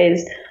undergraduate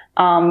days,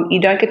 you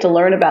don't get to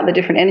learn about the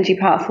different energy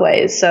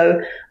pathways.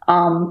 So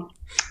some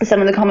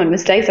of the common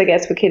mistakes, I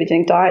guess, with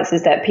ketogenic diets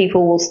is that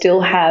people will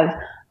still have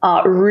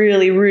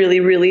really,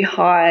 really, really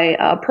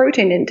high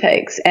protein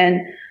intakes. And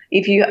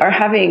if you are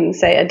having,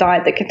 say, a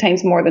diet that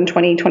contains more than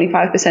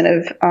 25%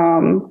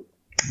 of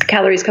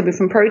calories coming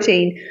from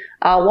protein,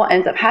 what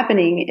ends up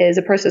happening is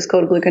a process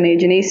called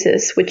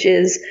gluconeogenesis, which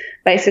is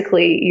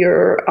basically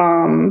your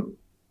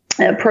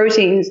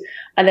proteins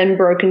are then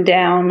broken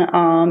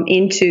down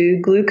into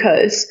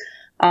glucose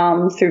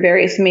through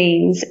various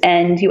means,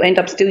 and you end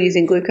up still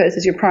using glucose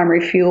as your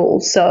primary fuel.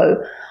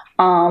 So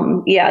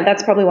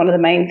that's probably one of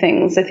the main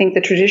things. I think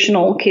the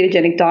traditional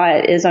ketogenic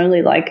diet is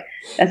only like,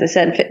 as I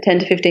said, 10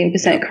 to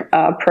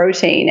 15%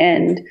 protein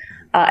and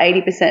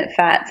 80%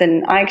 fats.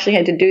 And I actually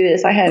had to do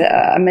this. I had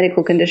a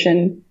medical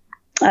condition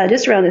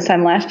just around this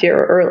time last year,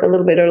 or a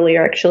little bit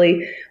earlier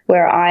actually,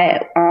 where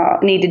I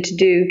needed to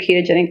do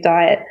ketogenic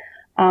diet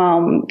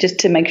just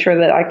to make sure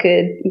that I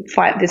could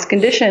fight this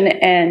condition.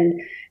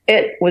 And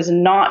it was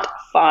not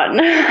fun.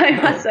 I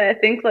must say, I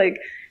think like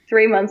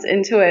 3 months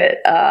into it,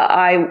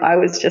 I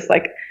was just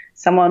like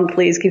someone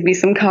please give me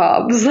some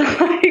carbs.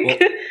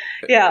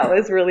 Yeah, it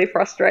was really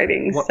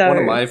frustrating. One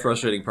of my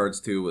frustrating parts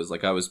too was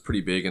like I was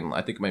pretty big, and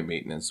I think my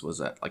maintenance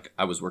was at like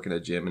I was working at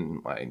a gym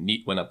and my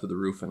NEAT went up to the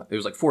roof, and it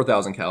was like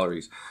 4,000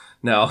 calories.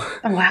 Now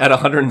at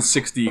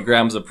 160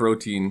 grams of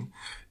protein,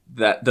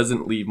 that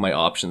doesn't leave my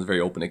options very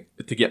open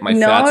to get my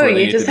fats where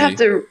they need to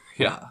be.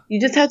 You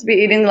just have to be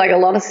eating like a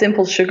lot of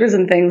simple sugars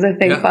and things, I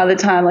think, by the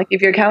time, like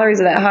if your calories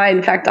are that high.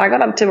 In fact, I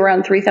got up to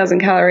around 3,000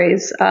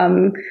 calories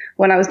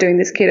when I was doing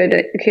this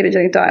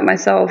ketogenic diet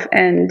myself.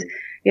 And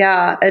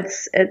yeah,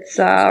 it's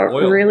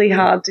really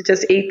hard to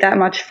just eat that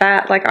much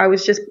fat. Like I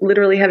was just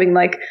literally having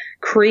like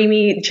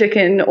creamy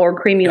chicken or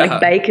creamy like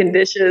bacon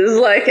dishes,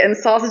 like, and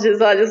sausages.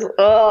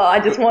 I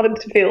just wanted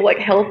to feel like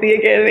healthy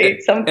again,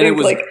 eat something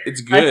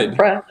it's good.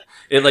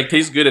 It like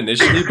tastes good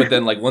initially, but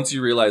then like once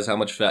you realize how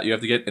much fat you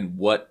have to get and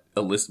what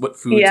foods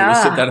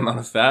elicit that amount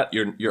of fat,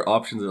 your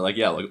options are like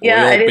oil,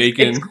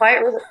 bacon.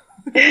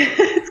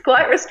 It's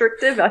quite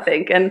restrictive, I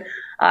think. And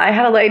I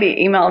had a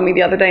lady email me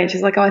the other day, and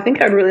she's like, "Oh, I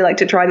think I'd really like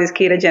to try this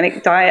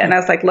ketogenic diet." And I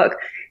was like, "Look,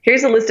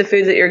 here's a list of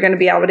foods that you're going to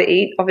be able to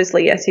eat.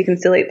 Obviously, yes, you can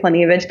still eat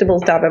plenty of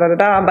vegetables,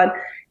 but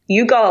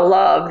you gotta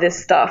love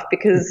this stuff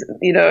because,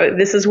 you know,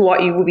 this is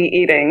what you will be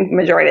eating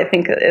majority." I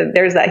think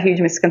there's that huge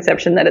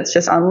misconception that it's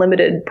just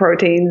unlimited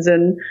proteins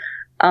and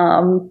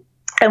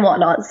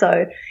whatnot.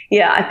 So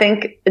yeah, I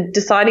think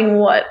deciding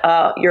what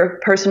your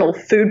personal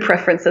food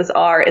preferences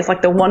are is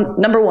like the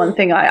number one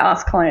thing I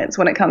ask clients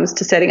when it comes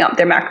to setting up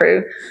their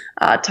macro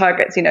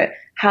targets. You know,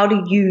 how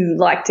do you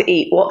like to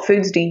eat? What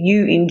foods do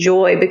you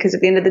enjoy? Because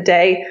at the end of the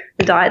day,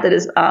 the diet that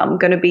is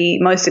going to be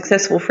most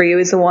successful for you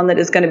is the one that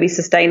is going to be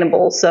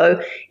sustainable. So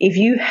if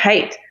you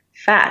hate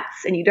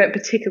fats and you don't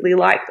particularly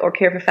like or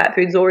care for fat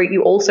foods, or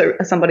you also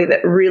are somebody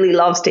that really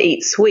loves to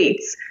eat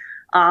sweets,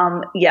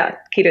 keto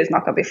is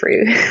not going to be for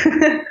you.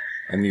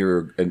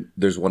 And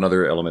there's one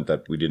other element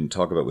that we didn't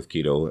talk about with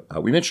keto.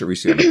 We mentioned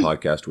recently on the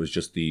podcast was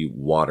just the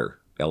water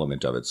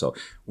element of it. So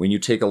when you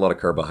take a lot of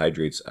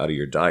carbohydrates out of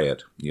your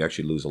diet, you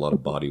actually lose a lot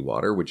of body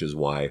water, which is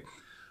why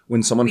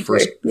when someone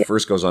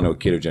first goes on a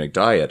ketogenic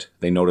diet,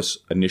 they notice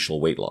initial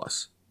weight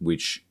loss,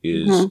 which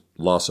is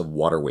loss of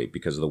water weight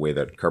because of the way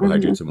that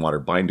carbohydrates and water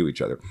bind to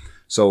each other.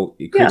 So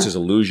it creates this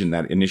illusion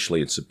that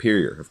initially it's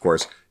superior. Of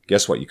course,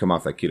 guess what? You come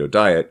off that keto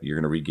diet, you're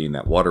going to regain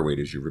that water weight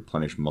as you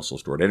replenish muscle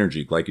stored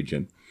energy,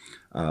 glycogen.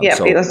 I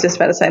was just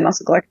about to say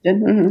muscle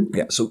glycogen. Mm-hmm.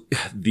 Yeah, so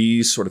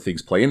these sort of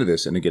things play into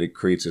this, and again, it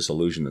creates this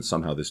illusion that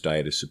somehow this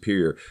diet is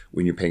superior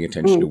when you're paying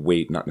attention to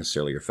weight, not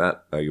necessarily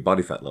your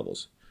body fat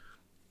levels.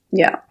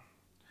 Yeah.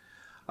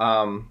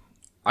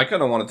 I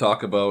kind of want to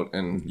talk about,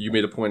 and you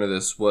made a point of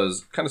this,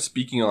 was kind of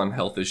speaking on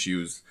health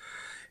issues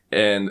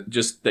and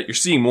just that you're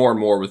seeing more and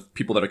more with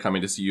people that are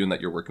coming to see you and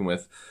that you're working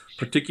with,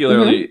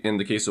 particularly in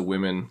the case of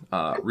women,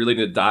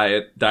 related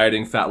to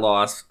dieting, fat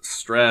loss,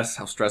 stress,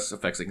 how stress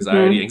affects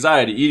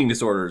anxiety, eating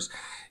disorders,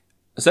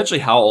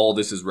 essentially how all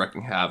this is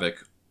wreaking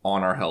havoc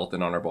on our health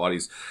and on our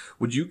bodies.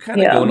 Would you kind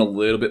of go in a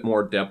little bit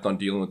more depth on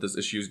dealing with these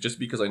issues, just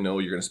because I know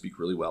you're going to speak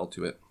really well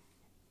to it?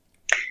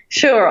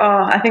 Sure.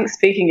 I think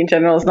speaking in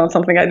general is not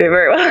something I do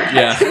very well.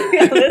 Yeah.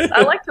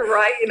 I like to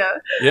write, you know.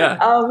 Yeah.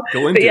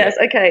 Go into it.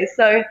 Okay.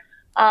 So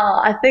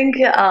I think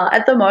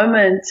at the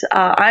moment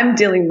I'm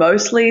dealing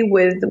mostly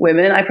with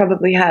women. I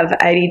probably have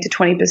 80 to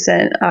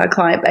 20%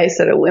 client base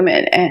that are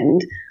women.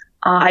 And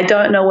I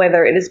don't know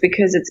whether it is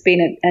because it's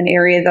been an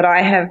area that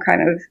I have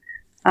kind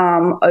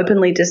of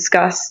openly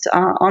discussed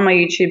on my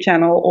YouTube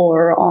channel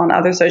or on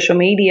other social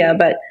media.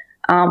 But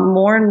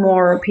more and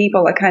more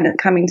people are kind of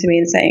coming to me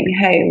and saying,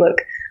 hey, look,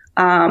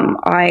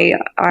 I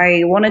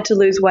wanted to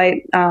lose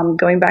weight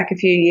going back a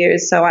few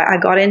years. So I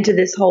got into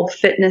this whole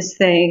fitness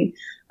thing,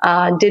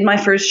 did my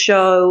first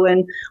show,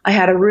 and I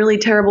had a really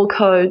terrible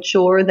coach,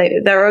 or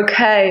they're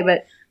okay,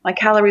 but my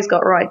calories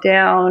got right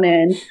down.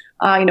 And,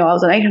 I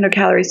was on 800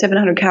 calories,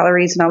 700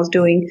 calories, and I was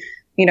doing,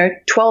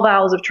 12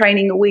 hours of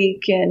training a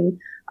week. And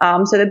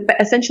so they're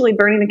essentially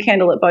burning the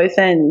candle at both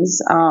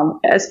ends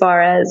as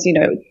far as,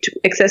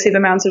 excessive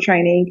amounts of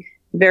training,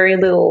 very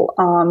little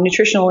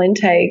nutritional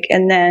intake,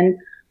 and then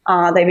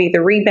they've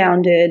either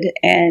rebounded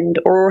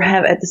or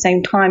have at the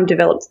same time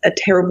developed a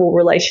terrible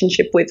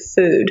relationship with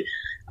food.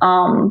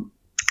 And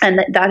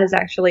that has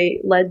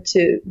actually led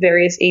to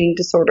various eating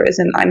disorders.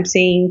 And I'm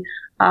seeing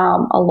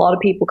a lot of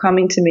people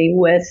coming to me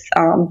with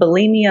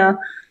bulimia,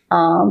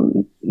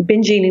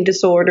 binge eating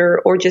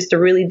disorder, or just a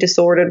really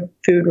disordered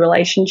food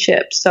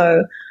relationship.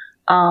 So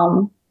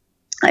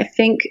I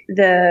think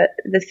the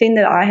thing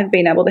that I have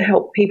been able to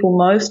help people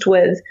most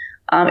with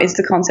is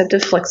the concept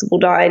of flexible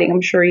dieting.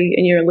 I'm sure you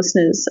and your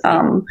listeners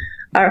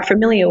are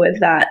familiar with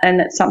that, and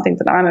it's something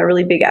that I'm a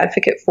really big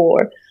advocate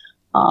for.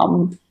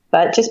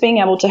 But just being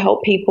able to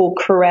help people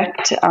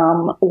correct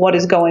what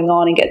is going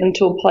on and get them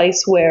to a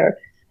place where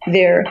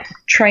they're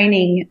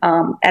training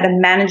at a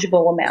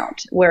manageable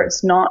amount, where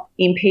it's not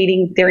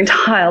impeding their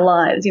entire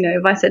lives.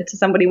 If I said to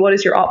somebody, what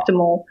is your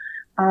optimal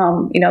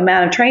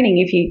amount of training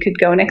if you could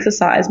go and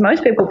exercise,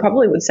 most people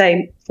probably would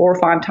say 4 or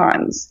 5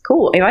 times.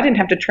 Cool. If I didn't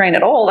have to train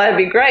at all, that'd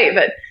be great.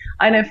 But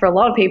I know for a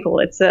lot of people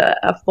it's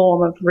a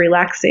form of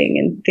relaxing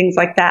and things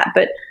like that,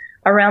 but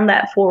around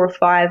that 4 or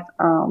 5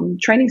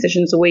 training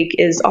sessions a week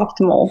is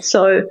optimal.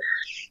 So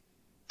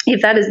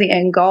if that is the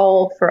end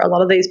goal for a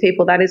lot of these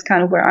people, that is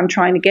kind of where I'm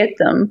trying to get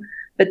them.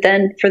 But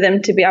then for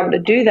them to be able to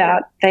do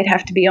that, they'd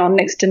have to be on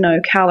next to no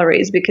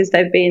calories because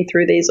they've been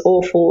through these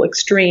awful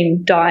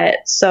extreme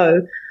diets.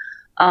 So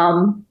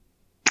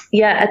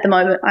at the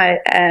moment I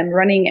am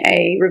running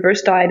a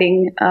reverse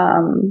dieting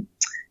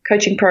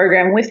coaching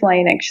program with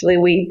Lane. Actually,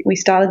 we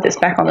started this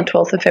back on the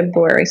 12th of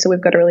February. So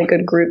we've got a really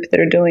good group that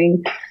are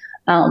doing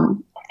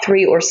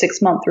 3 or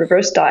 6 month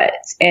reverse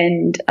diets.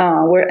 And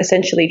we're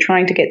essentially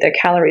trying to get their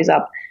calories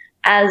up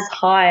as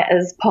high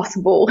as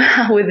possible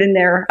within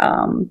their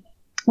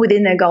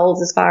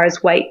goals as far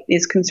as weight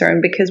is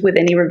concerned, because with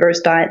any reverse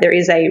diet, there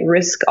is a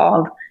risk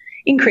of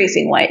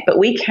increasing weight, but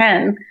we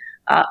can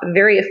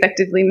very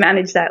effectively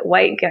manage that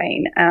weight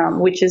gain,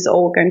 which is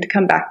all going to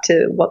come back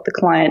to what the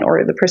client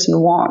or the person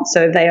wants.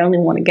 So if they only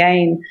want to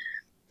gain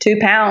 2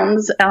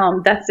 pounds,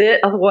 that's it.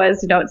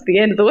 Otherwise, it's the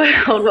end of the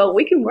world. Well,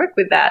 we can work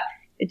with that.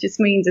 It just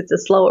means it's a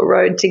slower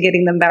road to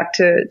getting them back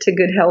to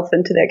good health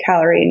and to their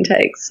calorie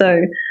intake.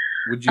 So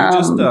would you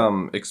just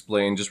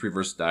explain just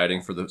reverse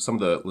dieting for some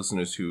of the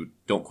listeners who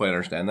don't quite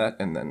understand that?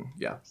 And then,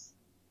 yeah.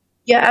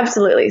 Yeah,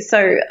 absolutely.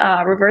 So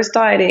reverse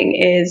dieting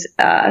is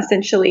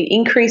essentially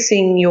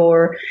increasing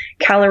your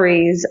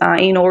calories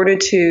in order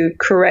to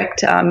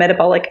correct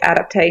metabolic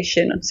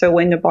adaptation. So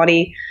when your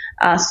body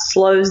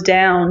slows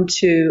down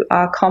to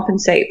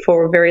compensate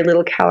for very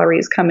little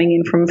calories coming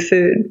in from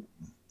food.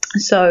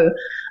 So,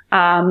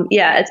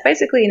 it's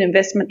basically an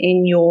investment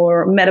in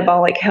your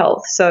metabolic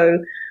health. So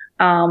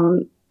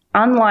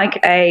unlike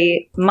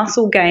a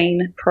muscle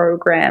gain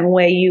program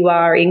where you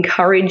are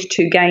encouraged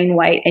to gain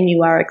weight and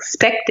you are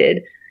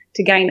expected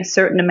to gain a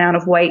certain amount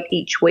of weight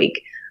each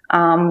week,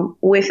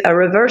 with a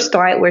reverse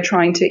diet, we're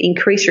trying to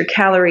increase your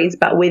calories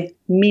but with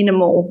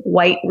minimal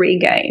weight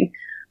regain.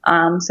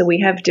 So we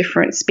have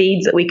different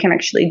speeds that we can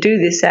actually do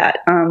this at,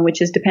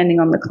 which is depending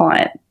on the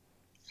client.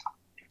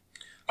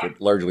 It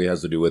largely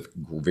has to do with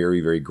very,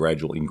 very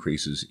gradual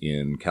increases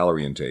in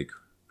calorie intake.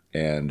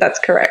 And that's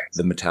correct.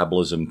 The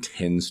metabolism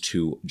tends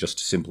to just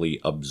simply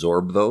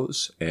absorb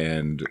those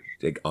and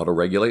it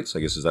auto-regulates. I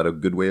guess, is that a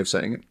good way of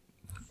saying it?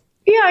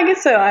 Yeah, I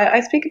guess so. I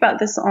speak about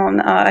this on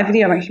a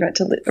video I'm actually about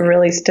to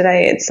release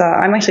today. It's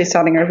I'm actually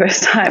starting a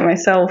reverse diet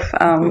myself.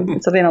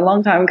 It's been a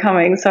long time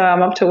coming, so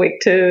I'm up to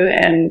week 2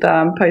 and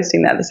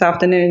posting that this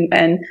afternoon.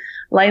 And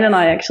Lane and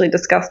I actually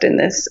discussed in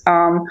this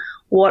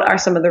what are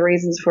some of the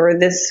reasons for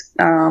this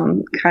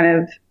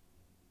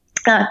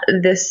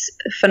this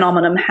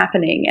phenomenon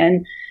happening.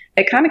 And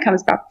it kind of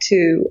comes back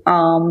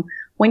to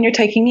when you're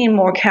taking in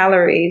more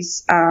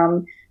calories,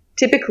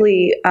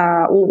 typically,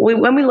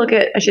 when we look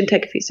at, I should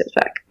take a few steps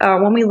back.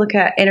 When we look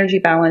at energy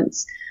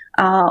balance,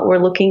 we're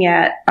looking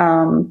at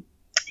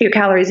your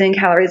calories in,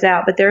 calories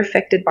out, but they're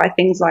affected by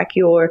things like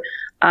your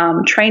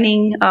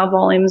training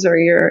volumes or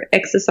your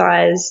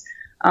exercise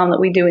that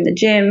we do in the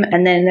gym.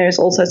 And then there's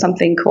also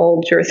something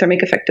called your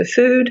thermic effect of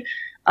food.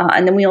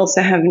 And then we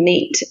also have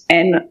NEAT.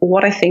 And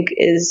what I think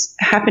is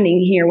happening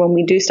here when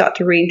we do start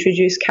to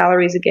reintroduce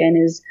calories again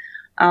is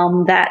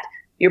that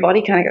your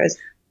body kind of goes,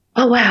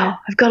 oh, wow,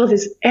 I've got all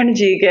this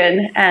energy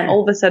again. And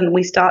all of a sudden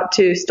we start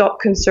to stop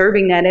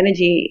conserving that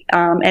energy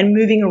and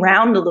moving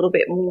around a little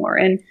bit more.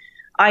 And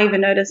I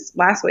even noticed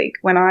last week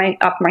when I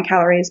upped my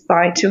calories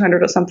by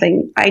 200 or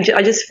something, I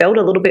just felt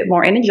a little bit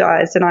more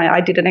energized. And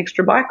I did an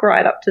extra bike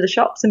ride up to the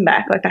shops and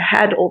back. Like I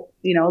had a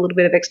little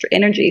bit of extra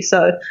energy.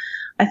 So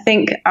I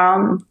think,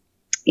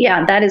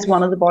 that is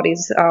one of the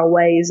body's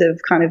ways of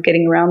kind of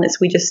getting around this.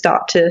 We just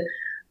start to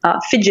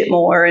fidget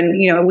more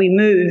and, we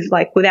move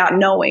like without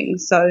knowing.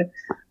 So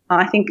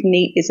I think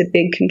NEAT is a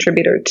big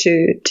contributor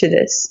to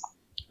this.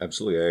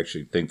 Absolutely. I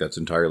actually think that's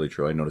entirely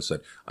true. I noticed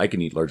that I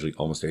can eat largely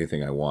almost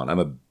anything I want. I'm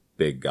a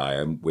big guy.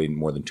 I'm weighing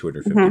more than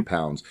 250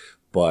 pounds.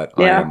 But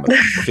I am a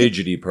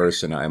fidgety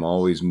person. I'm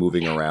always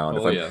moving around.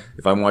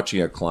 If I'm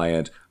watching a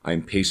client,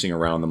 I'm pacing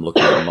around them,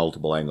 looking at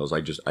multiple angles.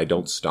 I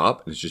don't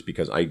stop. It's just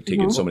because I take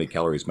in so many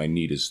calories, my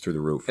need is through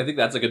the roof. I think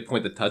that's a good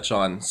point to touch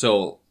on.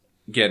 So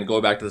again,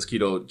 going back to this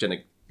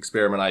ketogenic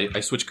experiment, I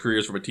switched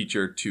careers from a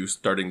teacher to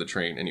starting the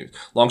train. Anyways,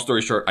 long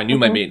story short, I knew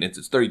my maintenance.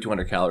 It's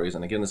 3,200 calories.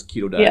 And again, this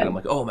keto diet, and I'm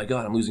like, oh my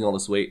God, I'm losing all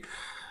this weight.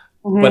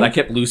 But I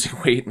kept losing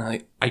weight,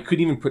 and I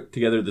couldn't even put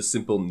together the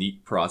simple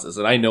NEAT process.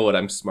 And I know it,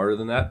 I'm smarter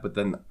than that, but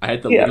then I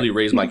had to literally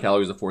raise my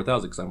calories to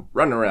 4,000 because I'm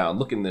running around,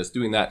 looking this,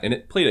 doing that, and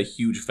it played a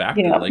huge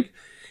factor. Like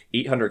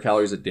 800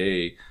 calories a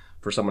day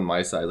for someone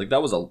my size, like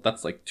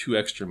that's like 2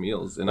 extra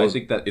meals. And I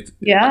think that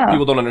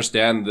people don't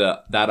understand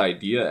that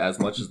idea as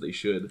much as they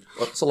should.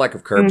 Well, it's a lack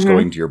of carbs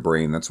going to your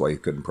brain. That's why you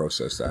couldn't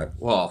process that.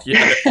 Well,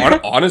 yeah,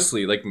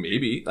 honestly, like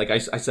maybe, like I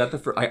sat there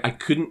for, I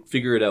couldn't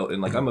figure it out.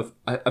 And like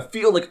I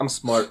feel like I'm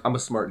smart. I'm a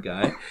smart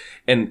guy,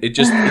 and it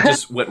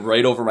just went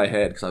right over my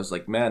head because I was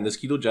like, man, this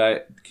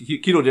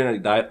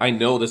ketogenic diet, I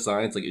know the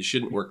science. Like it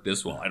shouldn't work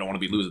this well. I don't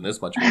want to be losing this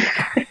much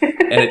weight.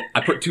 And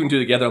I put 2 and 2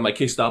 together. I'm like,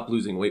 hey, stop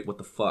losing weight. What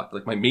the fuck?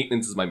 Like my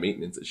maintenance is my maintenance.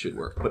 maintenance, it should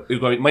work.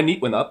 But my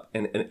NEAT went up,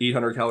 and an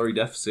 800 calorie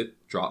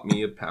deficit dropped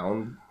me a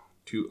pound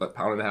to a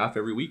pound and a half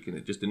every week, and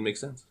it just didn't make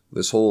sense.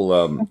 This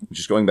whole,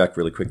 just going back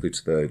really quickly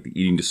to the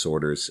eating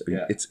disorders,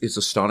 Yeah. it's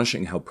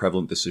astonishing how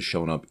prevalent this has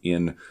shown up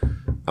in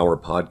our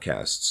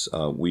podcasts.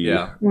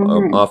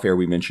 Off air,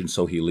 we mentioned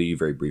Sohee Lee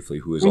very briefly,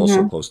 who is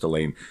also close to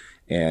Lane,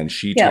 and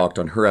she talked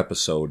on her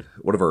episode,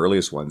 one of our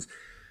earliest ones,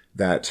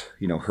 that,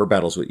 her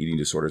battles with eating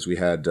disorders. We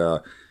had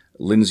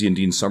Lindsay and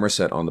Dean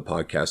Somerset on the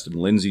podcast, and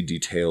Lindsay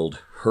detailed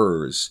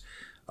hers.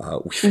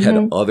 We've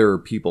had other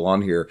people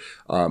on here.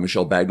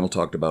 Michelle Bagnall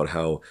talked about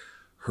how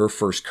her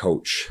first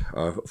coach,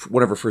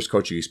 one of her first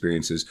coaching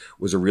experiences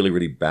was a really,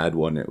 really bad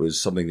one. It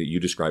was something that you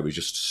described as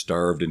just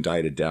starved and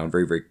dieted down,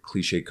 very, very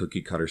cliche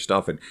cookie cutter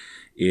stuff. And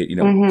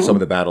some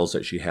of the battles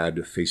that she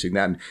had facing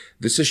that. And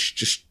this is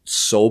just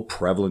so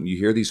prevalent. You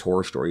hear these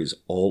horror stories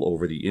all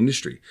over the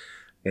industry.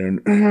 And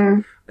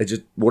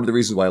one of the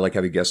reasons why I like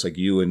having guests like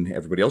you and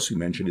everybody else you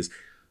mentioned is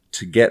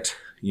to get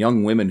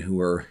young women who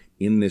are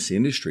in this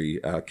industry,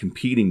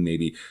 competing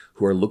maybe,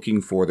 who are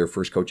looking for their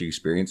first coaching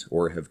experience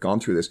or have gone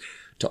through this,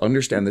 to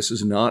understand this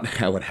is not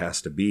how it has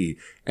to be.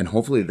 And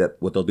hopefully that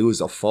what they'll do is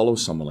they'll follow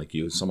someone like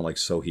you, someone like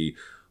Sohee,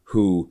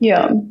 who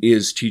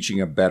is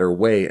teaching a better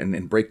way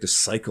and break the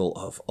cycle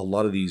of a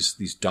lot of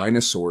these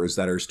dinosaurs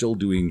that are still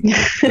doing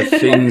the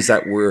things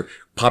that were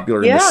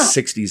popular in the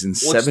 60s and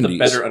 70s. What's the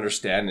better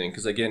understanding?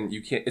 Because again,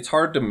 it's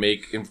hard to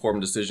make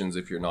informed decisions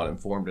if you're not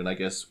informed. And I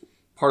guess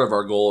part of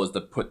our goal is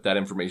to put that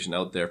information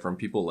out there from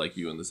people like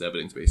you and this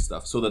evidence-based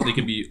stuff so that they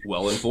can be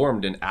well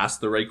informed and ask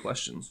the right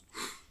questions.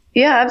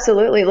 Yeah,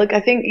 absolutely. Look,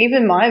 I think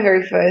even my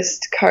very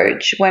first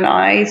coach, when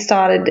I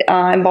started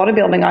in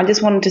bodybuilding, I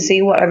just wanted to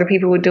see what other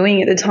people were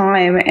doing at the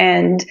time.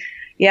 And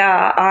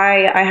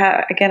I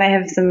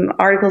have some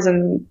articles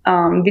and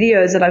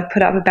videos that I've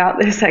put up about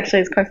this. Actually,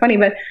 it's quite funny.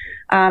 But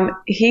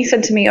he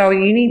said to me, "Oh,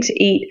 you need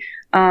to eat."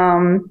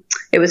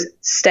 It was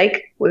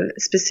steak with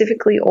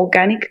specifically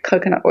organic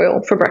coconut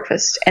oil for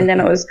breakfast, and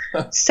then it was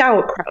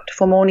sauerkraut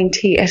for morning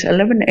tea at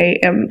 11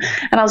 a.m.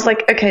 And I was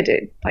like, "Okay,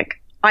 dude, like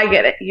I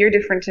get it. You're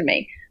different to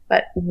me."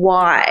 But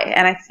why?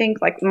 And I think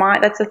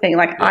that's the thing.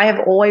 Like I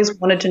have always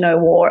wanted to know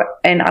more,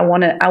 and I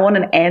want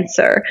an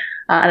answer,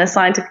 and a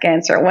scientific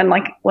answer. When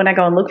I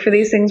go and look for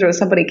these things, or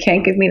somebody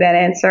can't give me that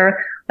answer,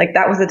 like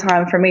that was the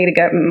time for me to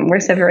go,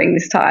 we're severing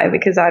this tie,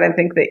 because I don't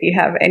think that you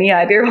have any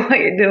idea what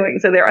you're doing.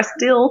 So there are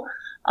still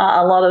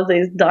a lot of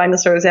these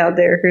dinosaurs out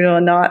there who are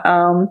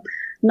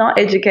not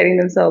educating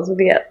themselves with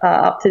the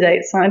up to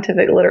date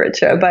scientific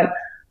literature. But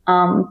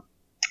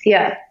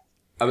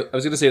I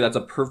was going to say that's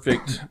a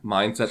perfect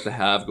mindset to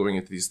have going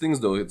into these things,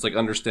 though. It's like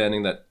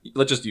understanding that,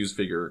 let's just use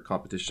figure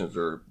competitions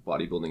or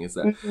bodybuilding, is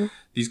that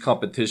these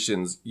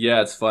competitions,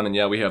 it's fun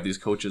and we have these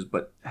coaches,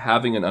 but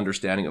having an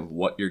understanding of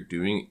what you're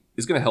doing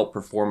is going to help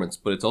performance,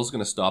 but it's also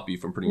going to stop you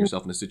from putting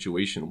yourself in a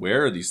situation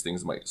where these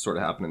things might sort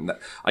of happen. And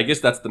I guess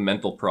that's the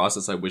mental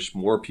process I wish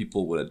more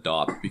people would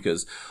adopt,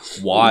 because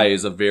why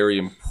is a very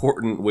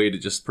important way to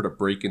just put a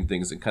break in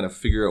things and kind of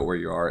figure out where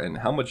you are and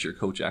how much your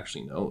coach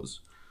actually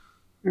knows.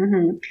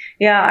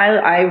 Yeah,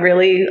 I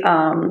really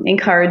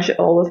encourage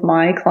all of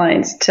my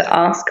clients to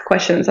ask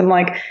questions. I'm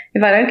like,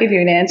 if I don't give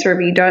you an answer, if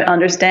you don't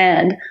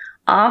understand,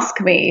 ask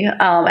me,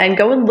 and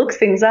go and look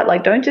things up.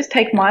 Like, don't just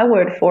take my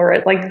word for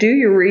it. Like, do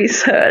your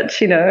research,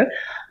 There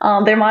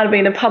might have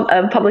been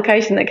a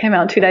publication that came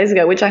out 2 days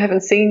ago, which I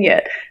haven't seen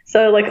yet.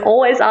 So, like,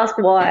 always ask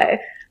why.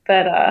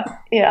 But,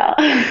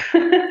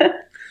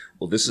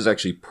 Well, this is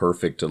actually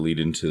perfect to lead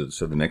into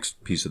the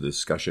next piece of the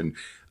discussion.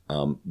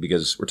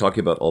 Because we're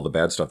talking about all the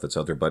bad stuff that's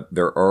out there, but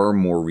there are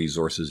more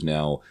resources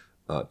now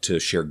to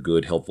share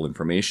good, helpful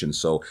information.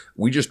 So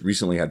we just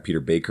recently had Peter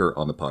Baker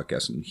on the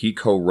podcast, and he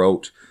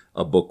co-wrote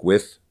a book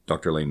with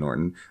Dr. Layne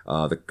Norton,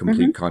 the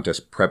Complete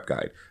Contest Prep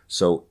Guide.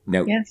 So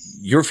now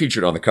you're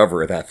featured on the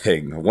cover of that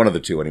thing, one of the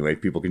two anyway.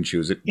 People can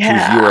choose it. Choose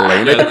you or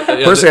Layne.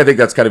 Personally, I think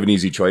that's kind of an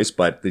easy choice,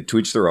 but they to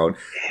each their own.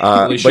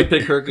 We should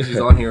pick her because she's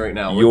on here right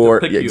now.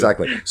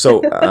 Exactly.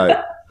 So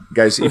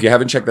guys, if you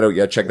haven't checked that out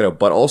yet, check that out.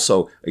 But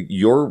also,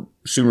 you're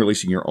soon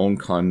releasing your own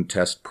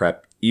contest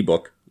prep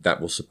ebook that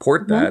will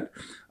support that.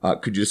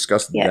 Could you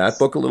discuss that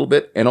book a little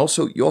bit? And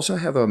also, you also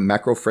have a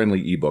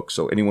macro-friendly ebook.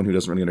 So anyone who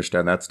doesn't really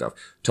understand that stuff,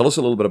 tell us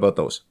a little bit about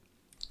those.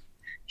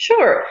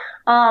 Sure.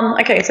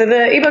 Okay, so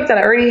the ebook that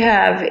I already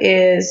have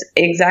is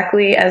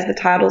exactly as the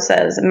title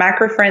says,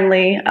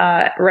 macro-friendly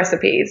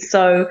recipes.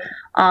 So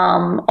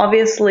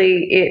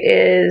obviously it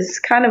is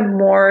kind of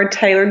more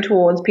tailored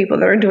towards people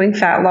that are doing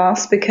fat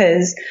loss,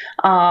 because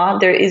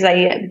there is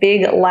a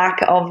big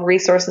lack of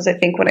resources, I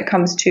think, when it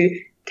comes to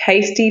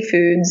tasty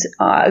foods,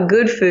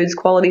 good foods,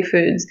 quality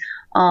foods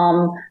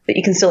that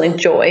you can still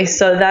enjoy.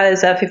 So that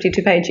is a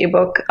 52-page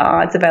ebook.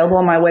 It's available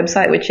on my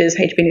website, which is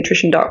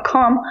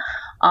hbnutrition.com.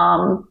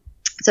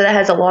 So that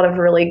has a lot of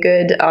really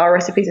good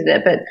recipes in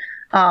it. But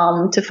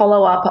to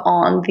follow up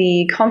on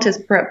the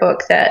contest prep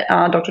book that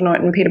Dr.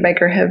 Norton and Peter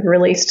Baker have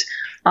released,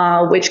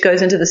 which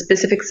goes into the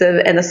specifics of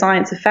and the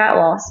science of fat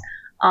loss,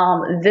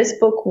 this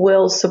book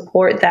will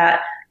support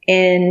that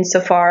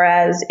insofar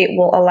as it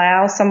will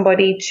allow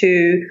somebody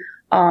to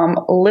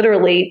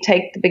literally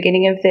take the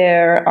beginning of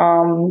their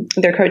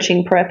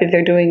coaching prep if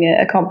they're doing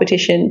a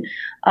competition,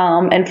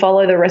 and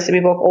follow the recipe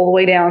book all the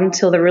way down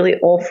till the really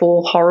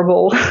awful,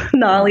 horrible,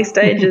 gnarly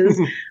stages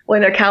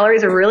when their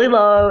calories are really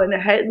low and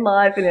they're hating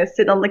life and they're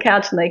sitting on the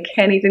couch and they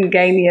can't even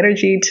gain the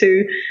energy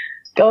to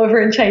go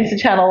over and change the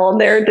channel on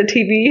the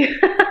TV.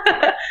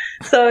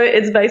 So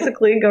it's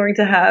basically going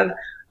to have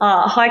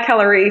high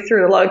calorie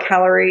through the low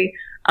calorie.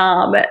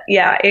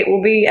 It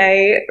will be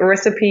a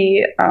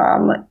recipe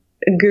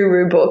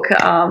guru book.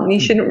 You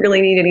shouldn't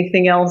really need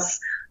anything else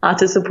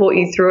to support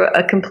you through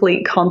a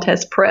complete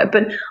contest prep.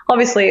 But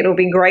obviously it'll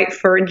be great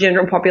for a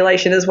general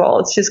population as well.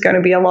 It's just going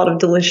to be a lot of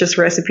delicious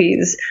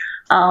recipes,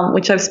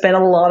 which I've spent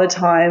a lot of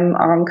time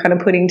kind of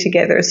putting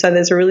together. So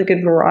there's a really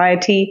good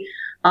variety.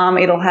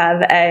 It'll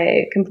have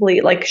a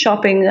complete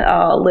shopping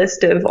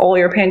list of all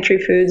your pantry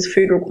foods,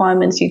 food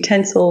requirements,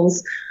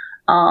 utensils,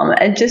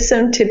 and just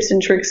some tips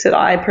and tricks that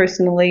I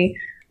personally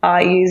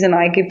use and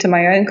I give to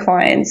my own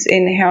clients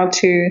in how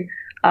to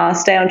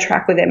stay on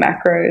track with their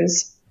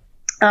macros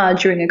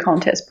during a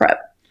contest prep.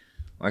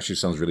 Actually,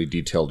 sounds really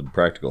detailed and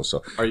practical.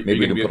 So Are maybe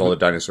we you can put all the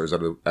dinosaurs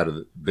out of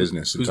the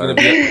business. Who's going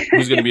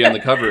to be on the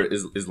cover?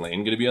 Is Lane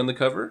going to be on the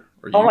cover?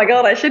 Or Oh my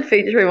God, I should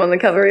feature him on the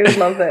cover. He would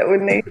love that,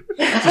 wouldn't he?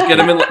 Just get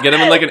him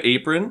in like an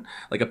apron,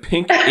 like a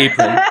pink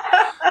apron.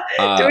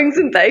 Doing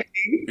some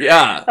baking.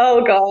 Yeah.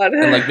 Oh God.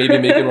 And maybe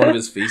making one of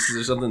his faces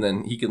or something.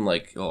 Then he can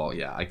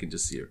I can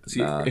just see it.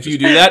 See, if you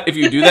do that,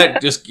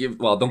 just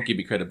don't give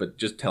me credit, but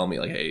just tell me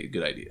hey,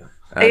 good idea.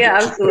 Yeah,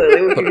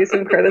 absolutely. We'll give you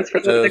some credits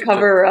for the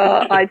cover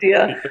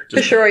idea.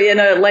 For sure.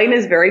 Lane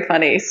is very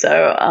funny.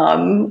 So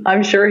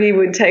I'm sure he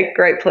would take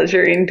great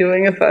pleasure in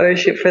doing a photo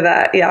shoot for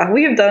that. Yeah,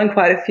 we have done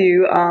quite a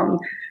few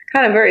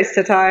kind of very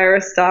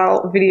satire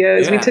style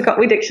videos. Yeah.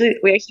 We actually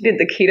did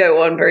the keto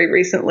one very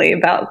recently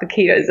about the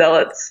keto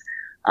zealots.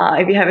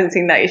 If you haven't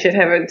seen that, you should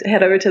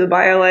head over to the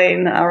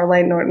Lane or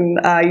Lane Norton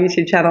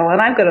YouTube channel,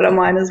 and I've got it on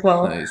mine as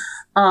well. Nice.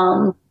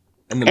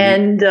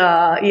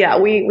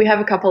 We have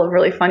a couple of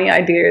really funny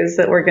ideas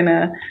that we're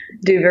gonna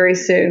do very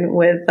soon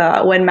with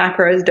when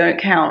macros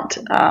don't count.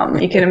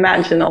 You can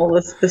imagine all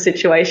the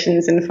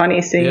situations and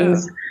funny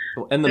scenes. Yeah.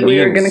 And the that memes, we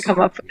are going to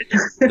come up with.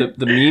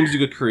 the memes you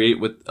could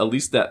create with at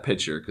least that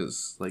picture,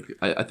 because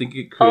I think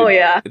it could. Oh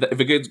yeah. If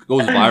it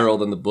goes viral,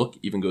 then the book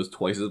even goes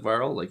twice as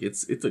viral.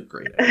 It's a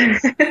great idea.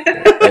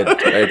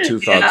 I had two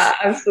thoughts. Yeah,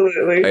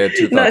 absolutely. I had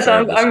two thoughts. So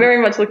I'm very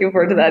much looking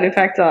forward to that. In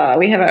fact,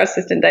 we have our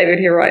assistant David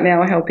here right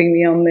now helping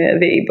me on the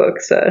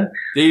ebook. So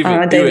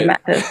David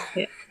Mathis.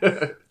 Yeah.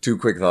 Two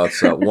quick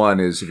thoughts. One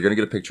is if you're going to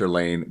get a picture of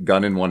Lane,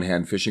 gun in one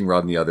hand, fishing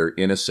rod in the other,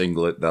 in a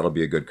singlet, that'll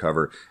be a good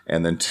cover.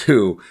 And then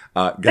two,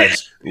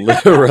 guys,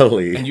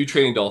 literally. And you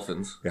training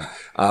dolphins. Yeah.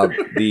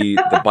 The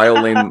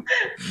BioLane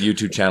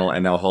YouTube channel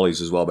and now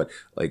Holly's as well. But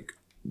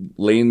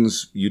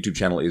Lane's YouTube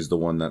channel is the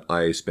one that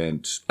I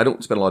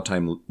don't spend a lot of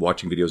time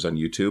watching videos on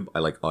YouTube. I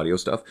like audio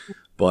stuff.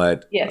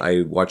 But yes.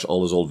 I watch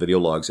all his old video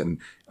logs. And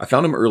I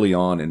found him early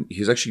on, and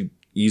he's actually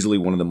easily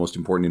one of the most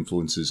important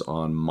influences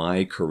on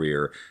my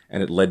career.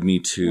 And it led me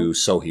to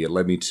Sohi. It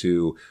led me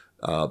to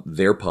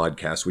their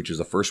podcast, which is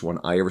the first one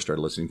I ever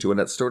started listening to. And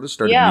that sort of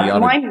started me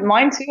on.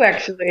 Mine too,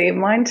 actually.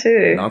 Mine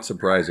too. Not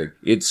surprising.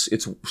 It's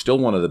still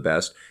one of the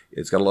best.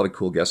 It's got a lot of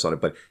cool guests on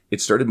it, but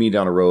it started me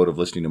down a road of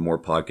listening to more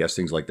podcasts,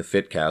 things like the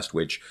Fitcast,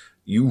 which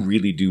you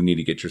really do need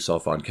to get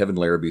yourself on. Kevin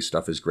Larrabee's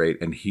stuff is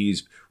great. And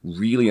he's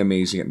really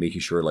amazing at making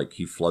sure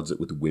he floods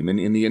it with women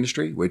in the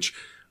industry, which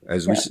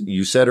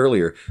you said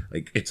earlier,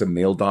 it's a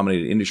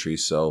male-dominated industry.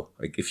 So,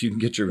 if you can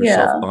get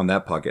yourself on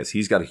that podcast,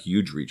 he's got a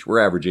huge reach.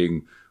 We're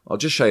averaging,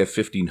 just shy of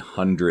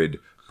 1,500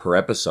 per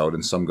episode,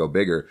 and some go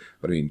bigger.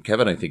 But I mean,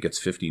 Kevin, I think it's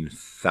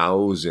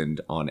 15,000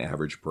 on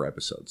average per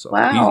episode. So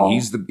wow.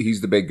 he's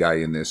the big guy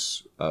in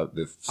this. I want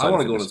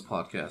to go on his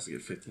podcast to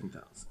get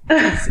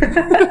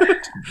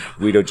 15,000.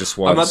 Guido just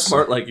wants. I'm not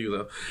smart like you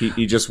though.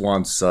 He just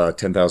wants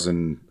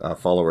 10,000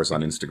 followers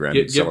on Instagram.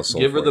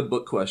 Give her the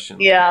book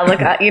question.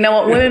 Yeah, you know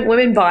what?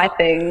 Women buy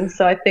things,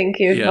 so I think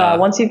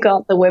once you've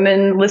got the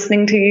women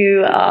listening to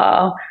you,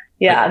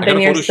 then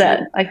you're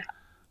set.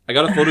 I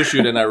got a photo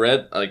shoot and I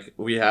read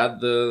we had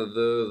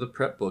the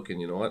prep book,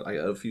 and you know what? I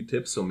got a few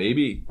tips, so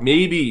maybe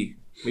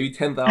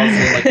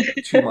 10,000 in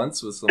 2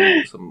 months with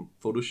some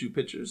photo shoot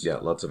pictures. Yeah,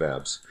 lots of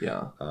abs.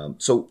 Yeah.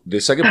 So the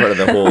second part of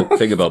the whole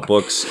thing about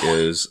books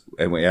is,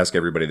 and we ask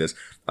everybody this,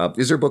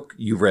 is there a book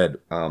you've read,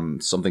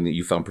 something that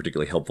you found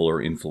particularly helpful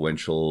or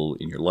influential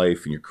in your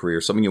life, in your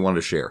career, something you wanted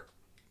to share?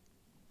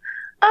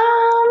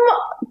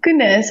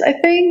 Goodness, I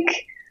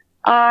think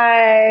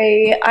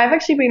I've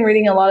actually been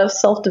reading a lot of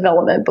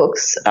self-development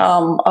books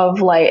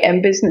of late,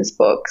 and business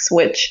books,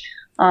 which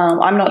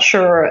I'm not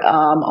sure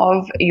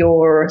of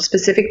your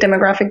specific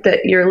demographic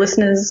that your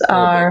listeners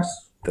are.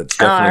 That's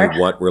definitely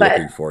what we're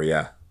looking for.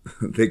 Yeah,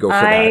 they go for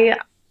that.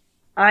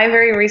 I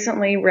very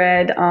recently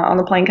read on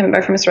the plane coming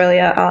back from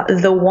Australia,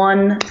 The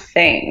One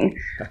Thing.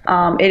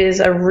 It is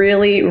a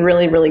really,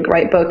 really, really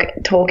great book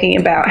talking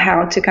about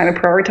how to kind of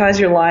prioritize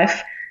your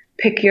life,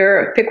 pick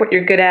what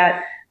you're good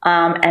at,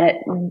 and it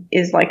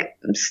is like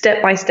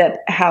step by step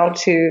how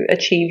to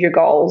achieve your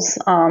goals.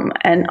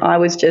 And I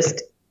was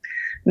just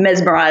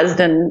mesmerized,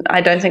 and I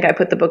don't think I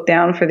put the book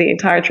down for the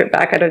entire trip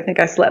back. I don't think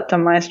I slept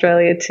on my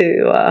Australia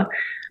to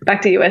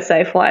back to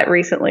USA flight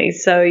recently.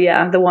 So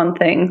yeah, The One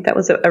Thing, that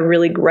was a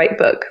really great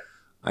book.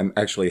 I'm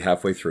actually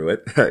halfway through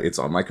it. It's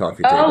on my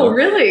coffee table. Oh,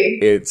 really?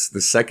 It's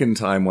the second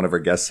time one of our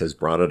guests has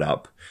brought it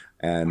up.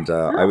 And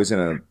I was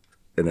in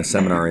a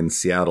seminar in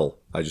Seattle,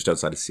 just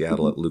outside of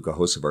Seattle at Luca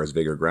Hocevar's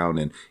Vigor Ground,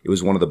 and it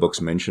was one of the books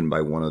mentioned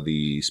by one of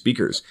the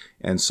speakers.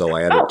 And so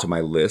I added it to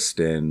my list.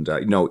 And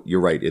no, you're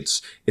right.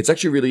 It's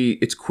actually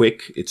it's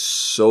quick. It's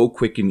so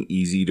quick and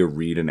easy to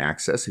read and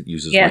access. It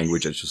uses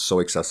language that's just so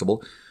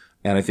accessible.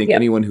 And I think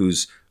anyone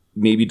who's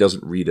maybe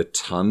doesn't read a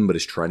ton but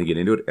is trying to get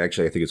into it,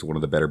 actually, I think it's one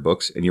of the better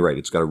books. And you're right.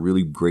 It's got a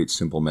really great,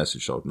 simple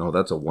message. So no,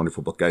 that's a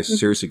wonderful book. Guys,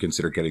 seriously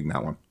consider getting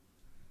that one.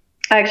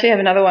 I actually have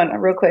another one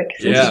real quick,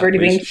 since you've already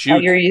been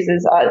your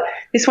uses.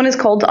 This one is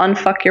called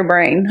Unfuck Your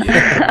Brain.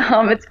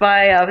 It's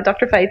by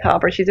Dr. Faith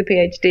Harper. She's a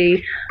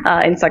PhD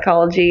in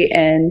psychology,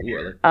 and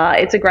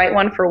it's a great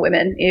one for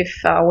women. If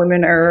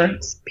women are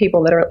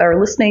people that are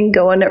listening,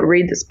 go and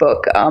read this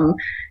book.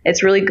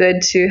 It's really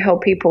good to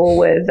help people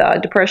with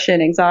depression,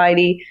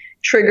 anxiety,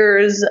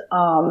 triggers.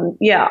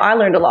 I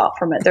learned a lot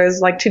from it. There's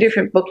like 2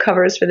 different book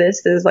covers for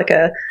this. There's like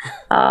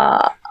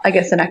I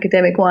guess an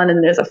academic one,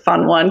 and there's a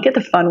fun one. Get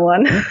the fun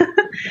one.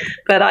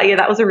 But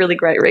that was a really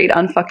great read.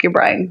 Unfuck Your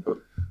Brain.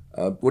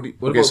 What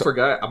about for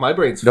guy? My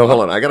brain's no.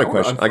 Hold on, I got a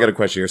question. I got a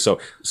question here. So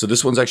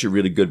this one's actually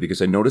really good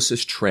because I noticed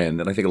this trend,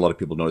 and I think a lot of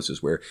people notice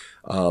this, where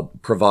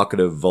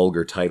provocative,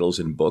 vulgar titles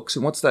in books.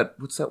 And what's that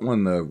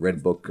one? The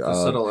red book,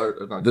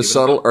 The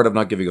Subtle Art of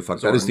Not Giving a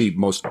Fuck. That is the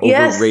most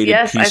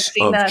overrated piece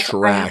of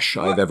trash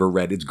I've ever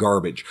read. It's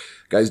garbage.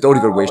 Guys, don't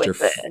even waste your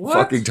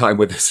fucking time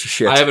with this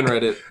shit. I haven't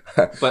read it,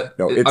 but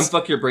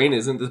Unfuck Your Brain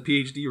isn't. The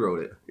PhD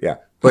wrote it. Yeah,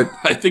 but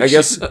I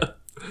guess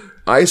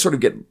I sort of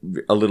get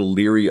a little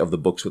leery of the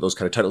books with those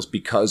kind of titles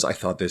because I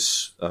thought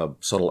this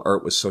Subtle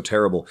Art was so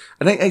terrible.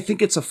 And I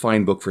think it's a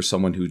fine book for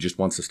someone who just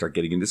wants to start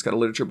getting into this kind of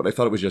literature, but I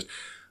thought it was just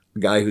a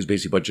guy who's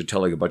basically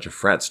telling a bunch of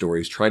frat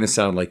stories, trying to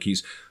sound like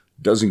he's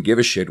doesn't give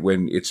a shit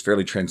when it's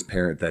fairly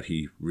transparent that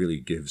he really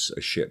gives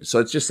a shit. So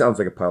it just sounds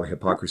like a pile of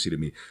hypocrisy to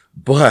me.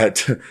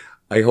 But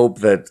I hope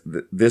that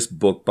this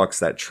book bucks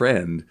that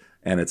trend,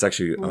 and it's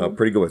actually a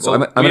pretty good one. So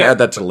I'm going to add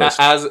that to the list.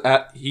 As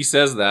he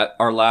says that,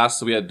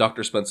 so we had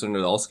Dr. Spencer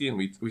Nadolsky, and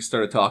we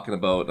started talking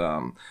about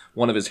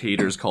one of his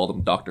haters called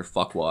him Dr.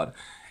 Fuckwad.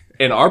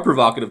 And our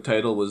provocative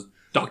title was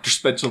Dr.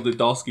 Spencer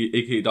Nadolsky,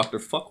 a.k.a. Dr.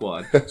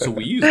 Fuckwad. So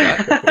we use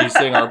that. He's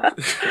saying our...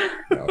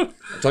 No, I'm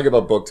talking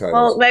about book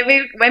titles. Well,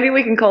 maybe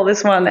we can call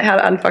this one How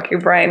to Unfuck Your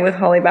Brain with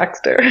Holly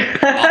Baxter.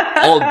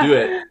 I'll do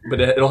it,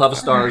 but it'll have a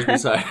stars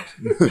beside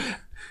it.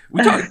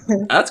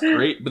 That's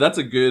great, but that's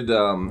a good...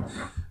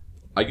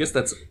 I guess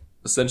that's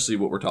essentially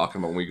what we're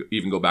talking about when we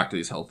even go back to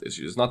these health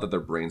issues. It's not that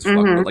their brain's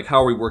fucked, but like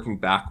how are we working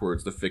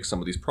backwards to fix some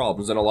of these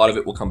problems? And a lot of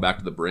it will come back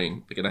to the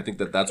brain. And I think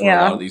that's where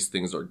a lot of these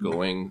things are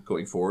going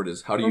forward,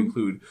 is how do you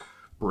include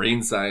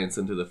brain science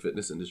into the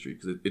fitness industry?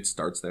 Because it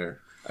starts there.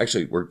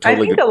 Actually, we're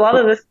totally... I think a lot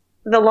of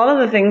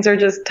the things are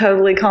just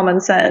totally common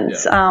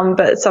sense.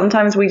 But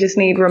sometimes we just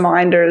need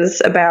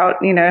reminders about,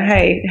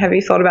 hey, have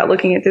you thought about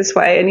looking at this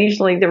way? And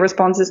usually the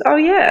response is, oh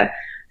yeah.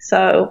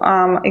 So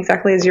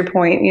exactly as your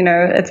point,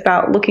 it's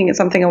about looking at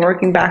something and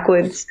working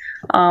backwards.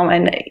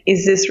 And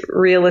is this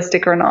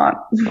realistic or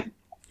not?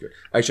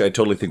 Actually, I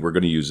totally think we're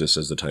going to use this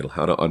as the title: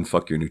 "How to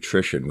Unfuck Your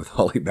Nutrition" with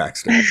Holly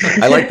Baxter.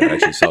 I like that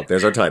actually. So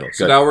there's our title.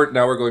 So now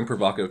we're going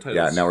provocative titles.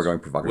 Yeah, now we're going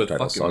provocative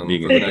titles. So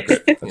being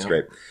that's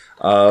great.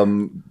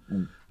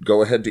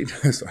 Go ahead, Dean.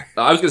 Sorry.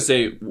 I was going to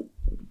say,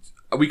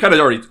 we kind of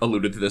already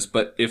alluded to this,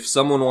 but if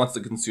someone wants to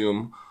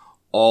consume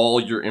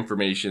all your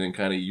information and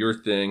kind of your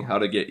thing, how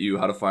to get you,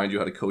 how to find you,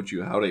 how to coach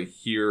you, how to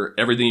hear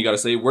everything you got to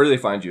say, where do they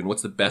find you, and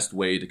what's the best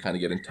way to kind of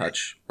get in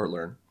touch or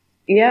learn?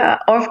 Yeah,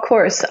 of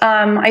course.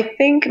 I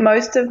think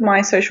most of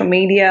my social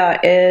media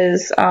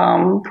is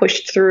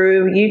pushed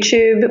through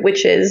YouTube,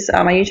 which is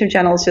my YouTube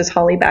channel is just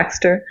Holly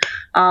Baxter,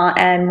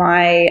 and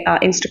my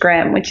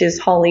Instagram, which is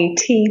Holly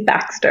T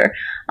Baxter.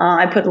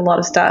 I put a lot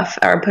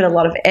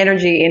of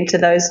energy into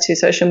those 2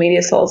 social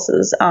media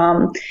sources.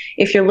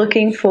 If you're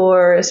looking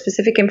for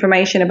specific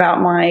information about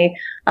my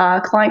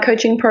client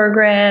coaching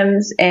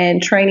programs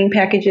and training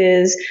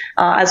packages,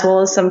 as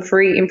well as some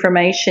free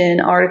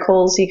information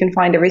articles, you can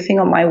find everything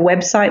on my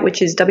website,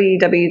 which is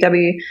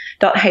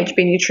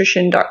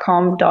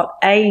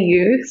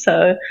www.hbnutrition.com.au.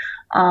 So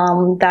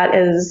that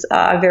is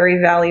a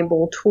very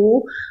valuable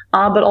tool.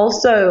 But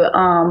also,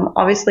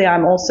 obviously,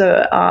 I'm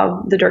also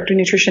the Director of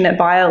Nutrition at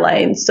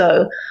BioLane.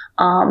 So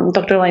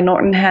Dr. Elaine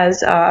Norton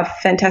has a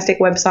fantastic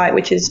website,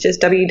 which is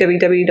just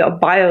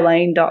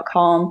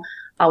www.biolane.com.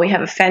 We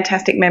have a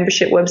fantastic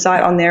membership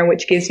website on there,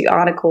 which gives you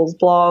articles,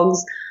 blogs,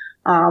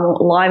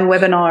 live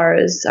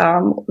webinars,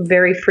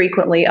 very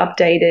frequently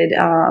updated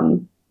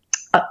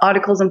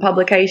articles and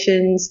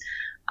publications.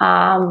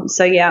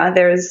 So yeah,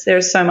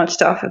 there's so much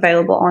stuff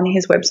available on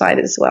his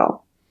website as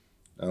well.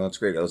 Oh, that's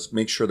great. Let's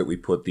make sure that we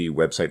put the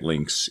website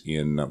links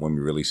in when we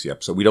release the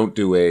episode. We don't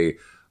do a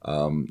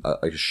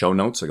show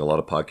notes. Like a lot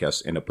of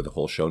podcasts end up with a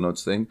whole show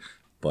notes thing.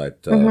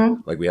 But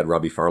like we had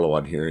Robbie Farlow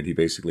on here, and he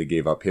basically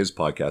gave up his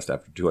podcast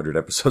after 200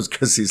 episodes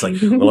because he's like,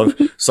 well,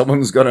 if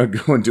someone's going to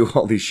go and do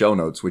all these show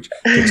notes, which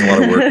takes a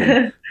lot of work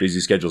and busy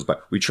schedules.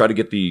 But we try to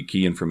get the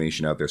key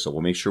information out there. So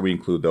we'll make sure we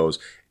include those.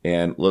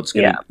 And let's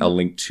get a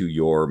link to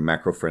your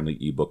macro-friendly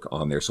ebook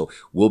on there. So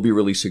we'll be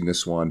releasing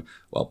this one.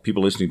 Well,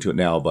 people listening to it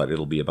now, but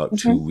it'll be about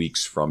 2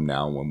 weeks from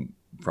now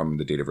from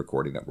the date of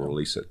recording that we'll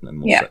release it. And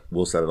then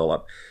we'll set it all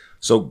up.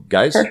 So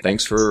guys,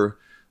 thanks for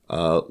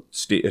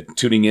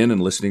tuning in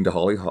and listening to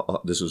Holly.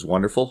 This was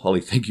wonderful.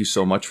 Holly, thank you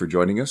so much for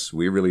joining us.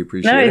 We really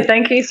appreciate it. No,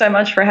 thank you so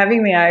much for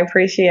having me. I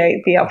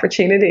appreciate the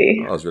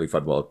opportunity. Oh, it was really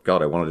fun. Well,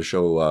 God, I wanted to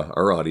show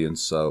our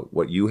audience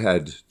what you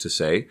had to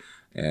say.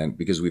 And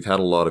because we've had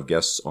a lot of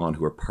guests on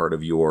who are part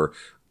of your,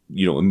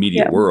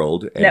 immediate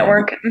world. And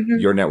network.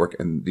 Your network.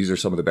 And these are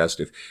some of the best.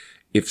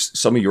 If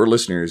some of your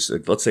listeners,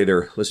 let's say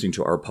they're listening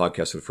to our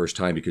podcast for the first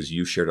time because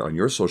you shared it on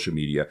your social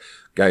media,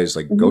 guys,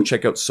 go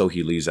check out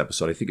Sohee Lee's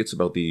episode. I think it's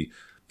about the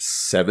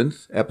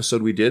 7th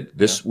episode we did.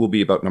 This will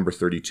be about number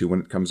 32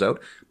 when it comes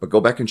out. But go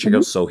back and check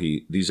out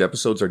Sohee. These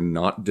episodes are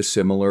not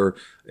dissimilar.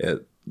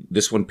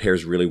 This one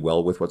pairs really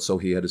well with what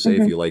Sohee had to say.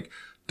 If you like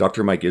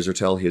Dr. Mike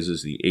Isertel, his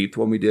is the 8th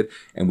one we did.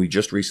 And we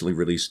just recently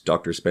released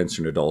Dr.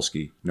 Spencer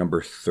Nadolsky,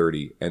 number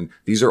 30. And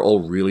these are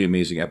all really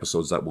amazing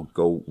episodes that will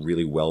go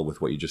really well with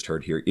what you just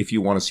heard here if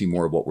you want to see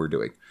more of what we're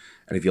doing.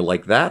 And if you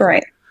like that,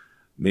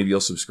 maybe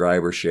you'll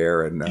subscribe or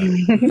share. And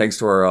thanks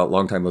to our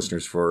longtime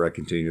listeners for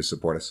continuing to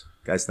support us.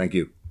 Guys, thank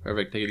you.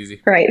 Perfect. Take it easy.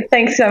 Great.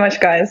 Thanks so much,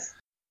 guys.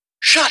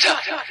 Shut up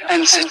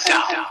and sit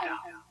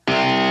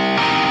down.